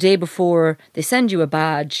the day before they send you a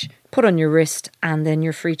badge, put on your wrist, and then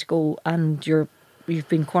you're free to go, and you've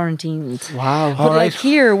been quarantined. Wow! But like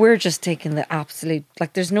here, we're just taking the absolute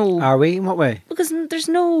there's no. Are we? In what way? Because there's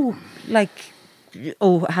no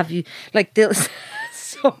have you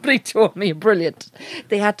somebody told me brilliant.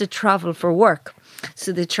 They had to travel for work,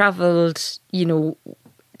 so they travelled, to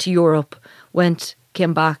Europe,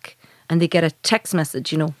 came back, and they get a text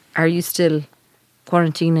message. Are you still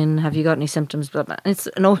quarantining? Have you got any symptoms? Blah blah. And it's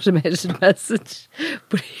an automated message,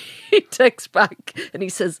 but he texts back and he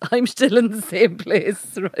says, "I'm still in the same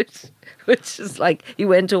place," right? Which is like he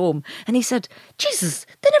went home and he said, "Jesus,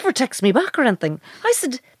 they never text me back or anything." I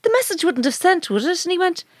said, "The message wouldn't have sent, would it?" And he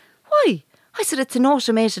went, "Why?" I said, "It's an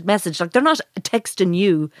automated message. They're not texting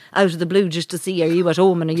you out of the blue just to see, are you at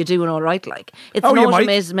home and are you doing all right? It's an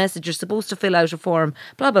automated message. You're supposed to fill out a form,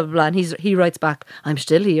 blah, blah, blah." And he writes back, "I'm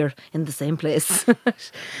still here in the same place."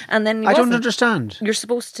 And then I don't understand. You're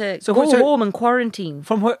supposed to go home and quarantine.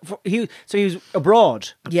 From where? He was abroad.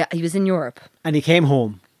 Yeah, he was in Europe. And he came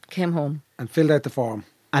home. And filled out the form.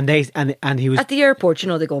 And he was at the airport.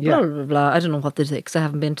 They go blah blah blah. I don't know what they say because I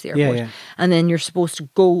haven't been to the airport. Yeah. And then you're supposed to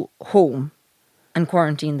go home and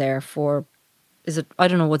quarantine there for, I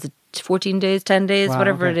don't know, was it 14 days, 10 days, Wow,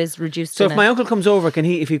 whatever okay. it is, reduced. So to if my now. uncle comes over,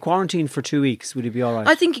 if he quarantine for 2 weeks, would he be all right?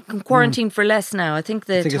 I think you can quarantine for less now. I think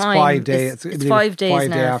the I think time it's 5 days. It's 5 days 5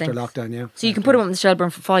 now. days I after think. lockdown, yeah. So you can put him up in the Shelburne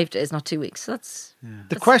for 5 days, not 2 weeks. So that's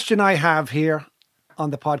The question I have here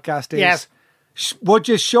on the podcast is, Yes. Would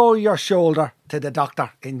you show your shoulder to the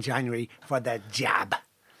doctor in January for the jab?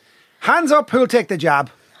 Hands up, who'll take the jab?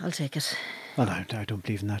 I'll take it. Well, I don't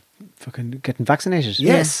believe in that. Fucking getting vaccinated.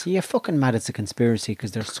 Yes. Yeah, fucking mad. It's a conspiracy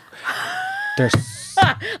because they're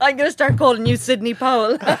I'm going to start calling you Sidney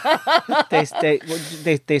Powell.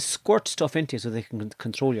 they squirt stuff into you so they can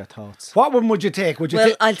control your thoughts. What one would you take? Would you Well,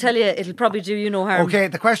 take? I'll tell you, it'll probably do you no harm. Okay,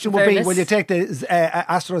 the question would be: Fairness. Will you take the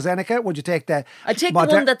AstraZeneca? Would you take the? I take the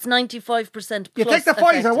Moderna? one that's 95%. You plus take the Pfizer,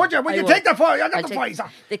 effective. would you? Would I you take the Pfizer? I got I'll the take- Pfizer.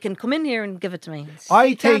 They can come in here and give it to me.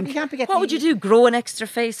 I think. What would you do? Grow an extra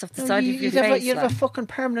face off the side of your You'd face? have a like? fucking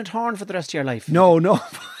permanent horn for the rest of your life. No.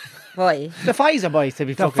 Why? The Pfizer boys to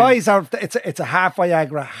be The fucking. Pfizer, it's a half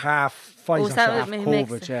Viagra, half Pfizer is that shot. what it makes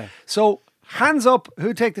COVID, it? yeah. So, hands up,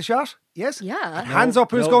 who take the shot? Yes? Yeah. Hands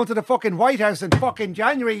up, who's No. going to the fucking White House in fucking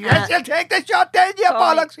January? Yes, you'll take the shot then, you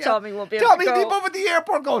bollocks. Yeah. Tommy won't be able Tommy to will go. be over at the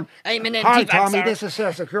airport going, I'm an hi, anti-vaxxer. Tommy, this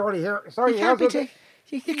is security here. Sorry, You can't be how's it? taking.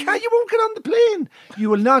 You can't, you won't get on the plane. You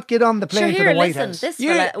will not get on the Sure, plane to here, the White listen, House. this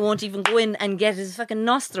fella won't even go in and get his fucking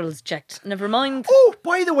nostrils checked. Never mind. Oh,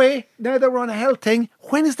 by the way, now that we're on a health thing,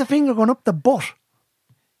 when is the finger going up the butt?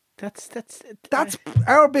 That's That's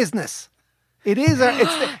our business. It is.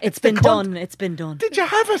 It's been done. It's been done. Did you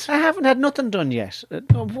have it? I haven't had nothing done yet.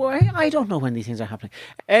 Why? I don't know when these things are happening.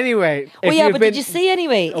 Anyway, Well, if yeah, you've but been- did you see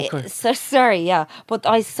anyway? Okay. So, sorry, yeah. But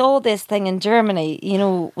I saw this thing in Germany, you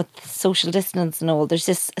know, with social distance and all. There's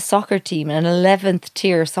this soccer team, an 11th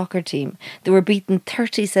tier soccer team. They were beaten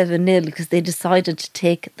 37-0 because they decided to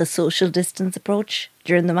take the social distance approach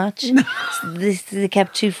during the match. So they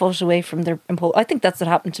kept 2 foot away from their I think that's what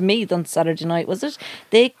happened to me on Saturday night, was it?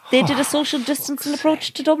 They did a social distancing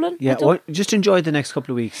approach to Dublin. Yeah, I don't- well, just enjoy the next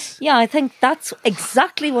couple of weeks. Yeah, I think that's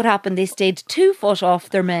exactly what happened. They stayed 2 foot off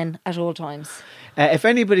their men at all times. If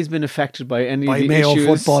anybody's been affected by any By of the Mayo issues,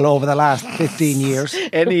 football over the last 15 years.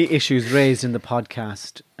 any issues raised in the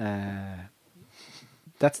podcast,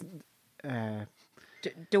 that's.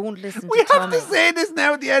 Don't listen We to have Tommy. to say this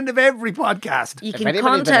now at the end of every podcast. You If can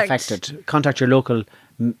anybody's been contact affected, contact your local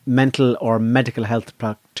mental or medical health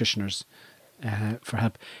practitioners for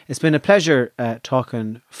help. It's been a pleasure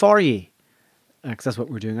talking for you, because that's what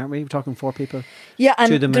we're doing, aren't we? We're talking for people, Yeah,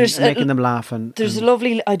 and to them, there's and making them laugh. And there's a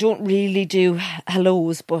lovely. I don't really do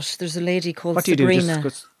hellos, but there's a lady called what do you do?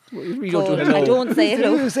 Sabrina. You don't do called- hello. I don't say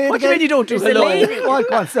hello. Say it What do you again. mean you don't do There's a hello? lady-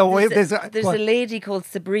 There's what? a lady called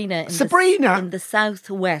Sabrina. Sabrina? in the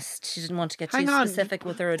southwest. She didn't want to get Hang too on. specific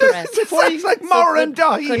with her address. It sounds like Mara and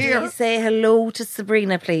Dahi Could here. you say hello to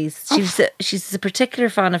Sabrina, please? She's a particular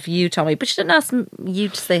fan of you, Tommy, but she didn't ask you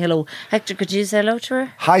to say hello. Hector, could you say hello to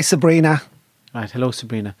her? Hi, Sabrina. Right, hello,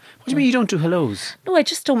 Sabrina. What do you mean you don't do hellos? No, I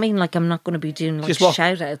just don't mean like I'm not going to be doing like Just walk,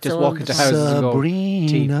 shout outs. just walk into houses and go.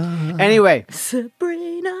 Sabrina. "Tea." Anyway,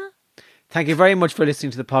 Sabrina. thank you very much for listening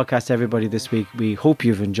to the podcast, everybody, this week. We hope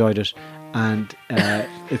you've enjoyed it. And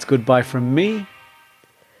it's goodbye from me.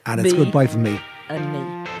 And it's Me. goodbye from me. And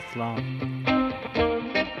me. It's long.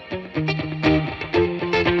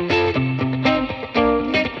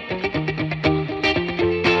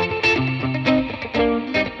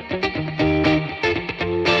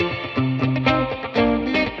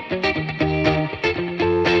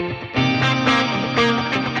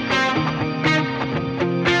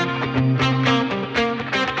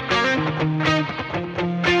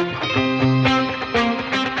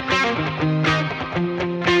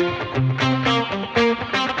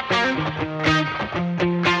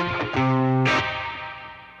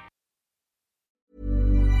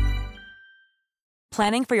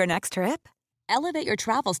 Planning for your next trip? Elevate your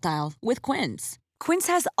travel style with Quince. Quince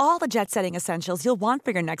has all the jet-setting essentials you'll want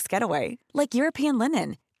for your next getaway, like European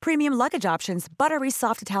linen, premium luggage options, buttery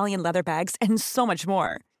soft Italian leather bags, and so much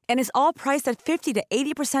more. And is all priced at 50 to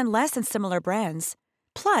 80% less than similar brands.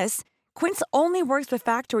 Plus, Quince only works with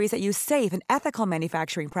factories that use safe and ethical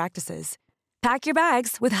manufacturing practices. Pack your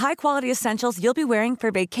bags with high-quality essentials you'll be wearing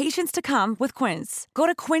for vacations to come with Quince. Go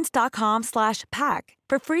to quince.com/pack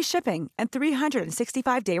for free shipping and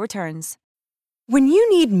 365-day returns. When you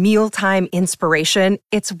need mealtime inspiration,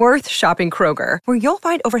 it's worth shopping Kroger, where you'll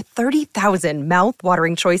find over 30,000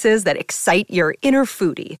 mouth-watering choices that excite your inner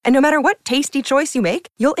foodie. And no matter what tasty choice you make,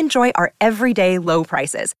 you'll enjoy our everyday low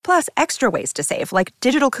prices, plus extra ways to save, like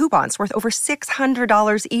digital coupons worth over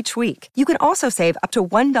 $600 each week. You can also save up to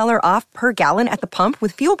 $1 off per gallon at the pump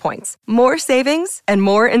with fuel points. More savings and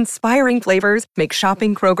more inspiring flavors make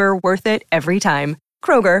shopping Kroger worth it every time.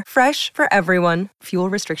 Kroger, fresh for everyone. Fuel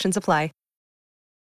restrictions apply.